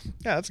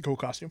 Yeah, that's a cool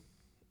costume.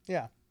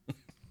 Yeah.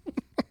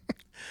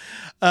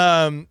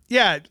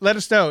 Yeah, let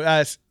us know.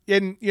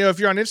 And if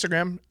you're on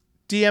Instagram,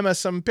 DM us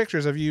some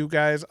pictures of you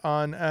guys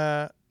on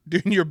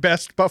doing your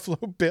best Buffalo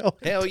Bill.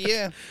 Hell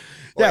yeah.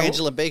 Or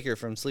Angela Baker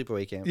from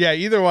Sleepaway Camp. Yeah,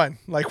 either one.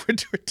 Like, we're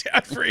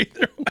down for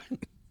either one.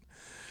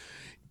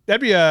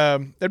 That'd be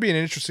an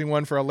interesting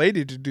one for a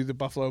lady to do the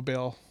Buffalo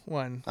Bill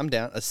one. I'm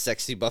down. A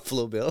sexy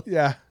Buffalo Bill.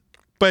 Yeah.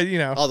 But,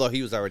 Although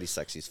he was already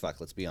sexy as fuck,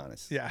 let's be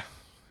honest. Yeah.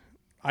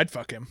 I'd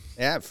fuck him.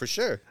 Yeah, for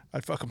sure.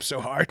 I'd fuck him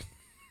so hard.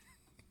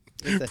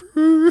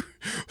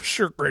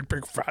 Sure, great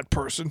big fat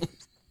person.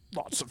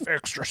 Lots of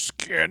extra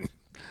skin.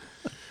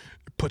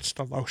 It puts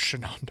the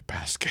lotion on the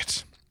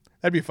basket.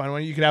 That'd be a fun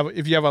one. You could have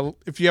if you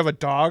have a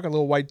dog, a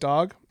little white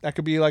dog, that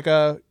could be like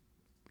a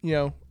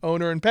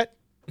owner and pet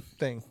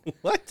thing.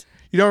 What?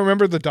 You don't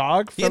remember the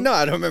dog? I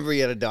don't remember he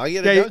had a dog. He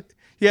had a dog?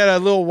 He had a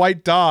little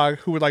white dog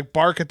who would like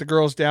bark at the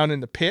girls down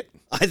in the pit.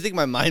 I think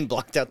my mind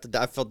blocked out the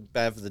dog. I felt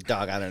bad for the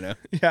dog. I don't know.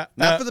 Yeah.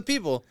 Not for the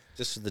people,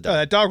 just for the dog. No,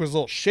 that dog was a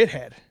little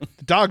shithead.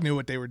 The dog knew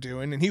what they were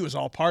doing, and he was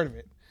all part of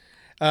it.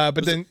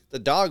 But then the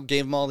dog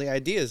gave him all the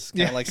ideas,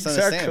 kind of like Son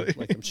of Sam.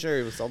 Like, I'm sure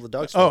it was all the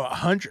dog's fault. Oh,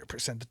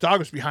 100%. The dog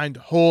was behind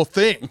the whole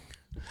thing.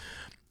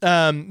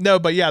 No,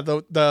 but yeah,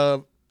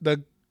 the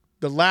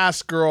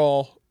last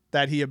girl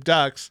that he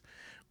abducts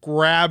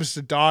grabs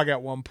the dog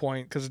at one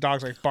point because the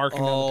dog's like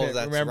barking on the pit.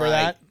 That's Remember right.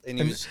 that? And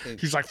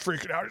he's like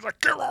freaking out. He's like,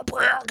 "Get over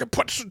here! Get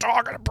puts the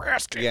dog in a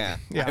basket." Yeah,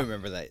 I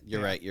remember that.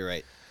 You're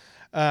right.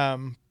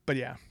 But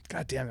yeah,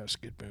 goddamn, that was a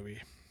good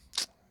movie.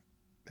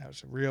 That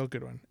was a real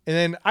good one. And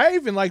then I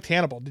even liked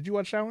Hannibal. Did you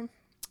watch that one?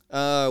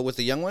 With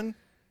the young one?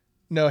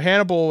 No,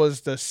 Hannibal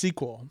was the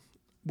sequel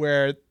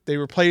where they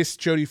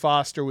replaced Jodie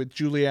Foster with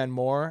Julianne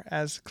Moore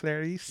as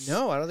Clarice.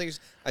 No, I don't think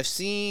I've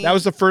seen. That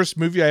was the first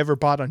movie I ever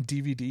bought on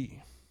DVD.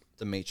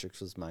 The Matrix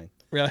was mine.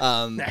 Really?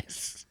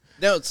 Nice.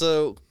 No,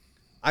 so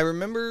I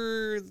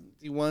remember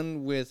the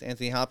one with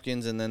Anthony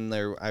Hopkins, and then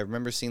I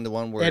remember seeing the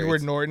one where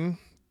Edward Norton.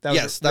 That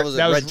was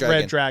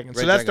Red Dragon.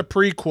 So that's the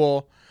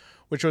prequel,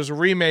 which was a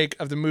remake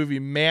of the movie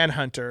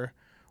Manhunter,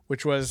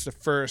 which was the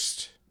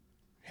first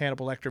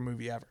Hannibal Lecter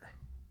movie ever.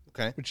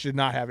 Okay. Which did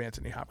not have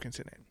Anthony Hopkins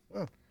in it.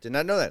 Oh, did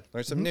not know that.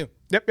 Learned something new.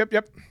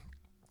 Yep.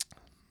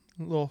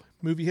 Little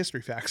movie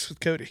history facts with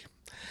Cody.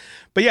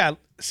 But yeah,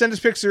 send us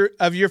pictures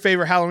of your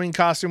favorite Halloween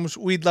costumes.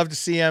 We'd love to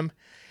see them.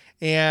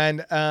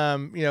 And,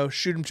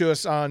 shoot them to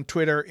us on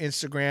Twitter,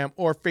 Instagram,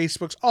 or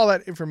Facebook. All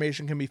that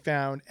information can be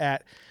found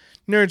at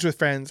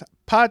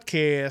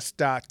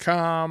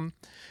nerdswithfriendspodcast.com.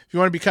 If you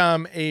want to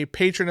become a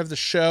patron of the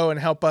show and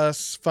help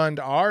us fund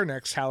our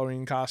next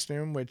Halloween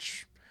costume,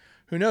 which,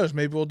 who knows,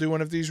 maybe we'll do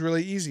one of these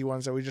really easy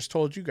ones that we just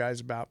told you guys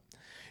about.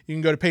 You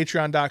can go to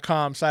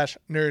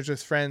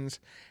patreon.com/nerdswithfriends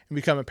and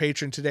become a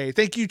patron today.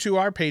 Thank you to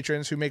our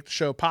patrons who make the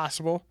show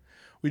possible.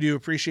 We do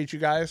appreciate you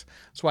guys.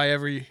 That's why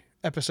every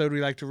episode we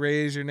like to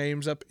raise your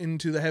names up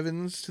into the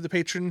heavens, to the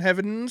patron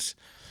heavens.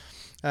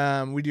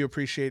 We do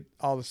appreciate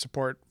all the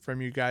support from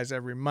you guys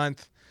every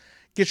month.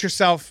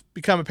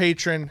 Become a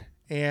patron,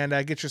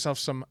 and get yourself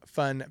some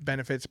fun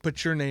benefits.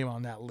 Put your name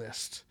on that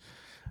list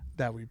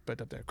that we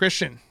put up there.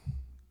 Christian,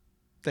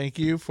 thank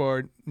you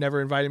for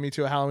never inviting me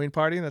to a Halloween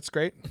party. That's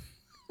great.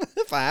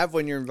 If I have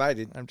one, you're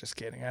invited. I'm just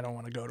kidding. I don't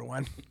want to go to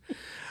one.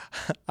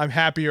 I'm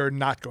happier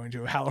not going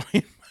to a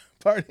Halloween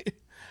party.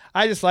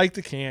 I just like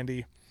the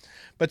candy.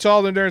 But to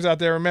all the nerds out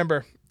there,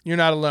 remember, you're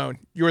not alone.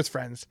 You're with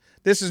friends.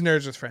 This is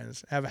Nerds with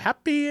Friends. Have a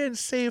happy and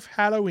safe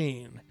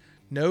Halloween.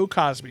 No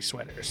Cosby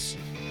sweaters.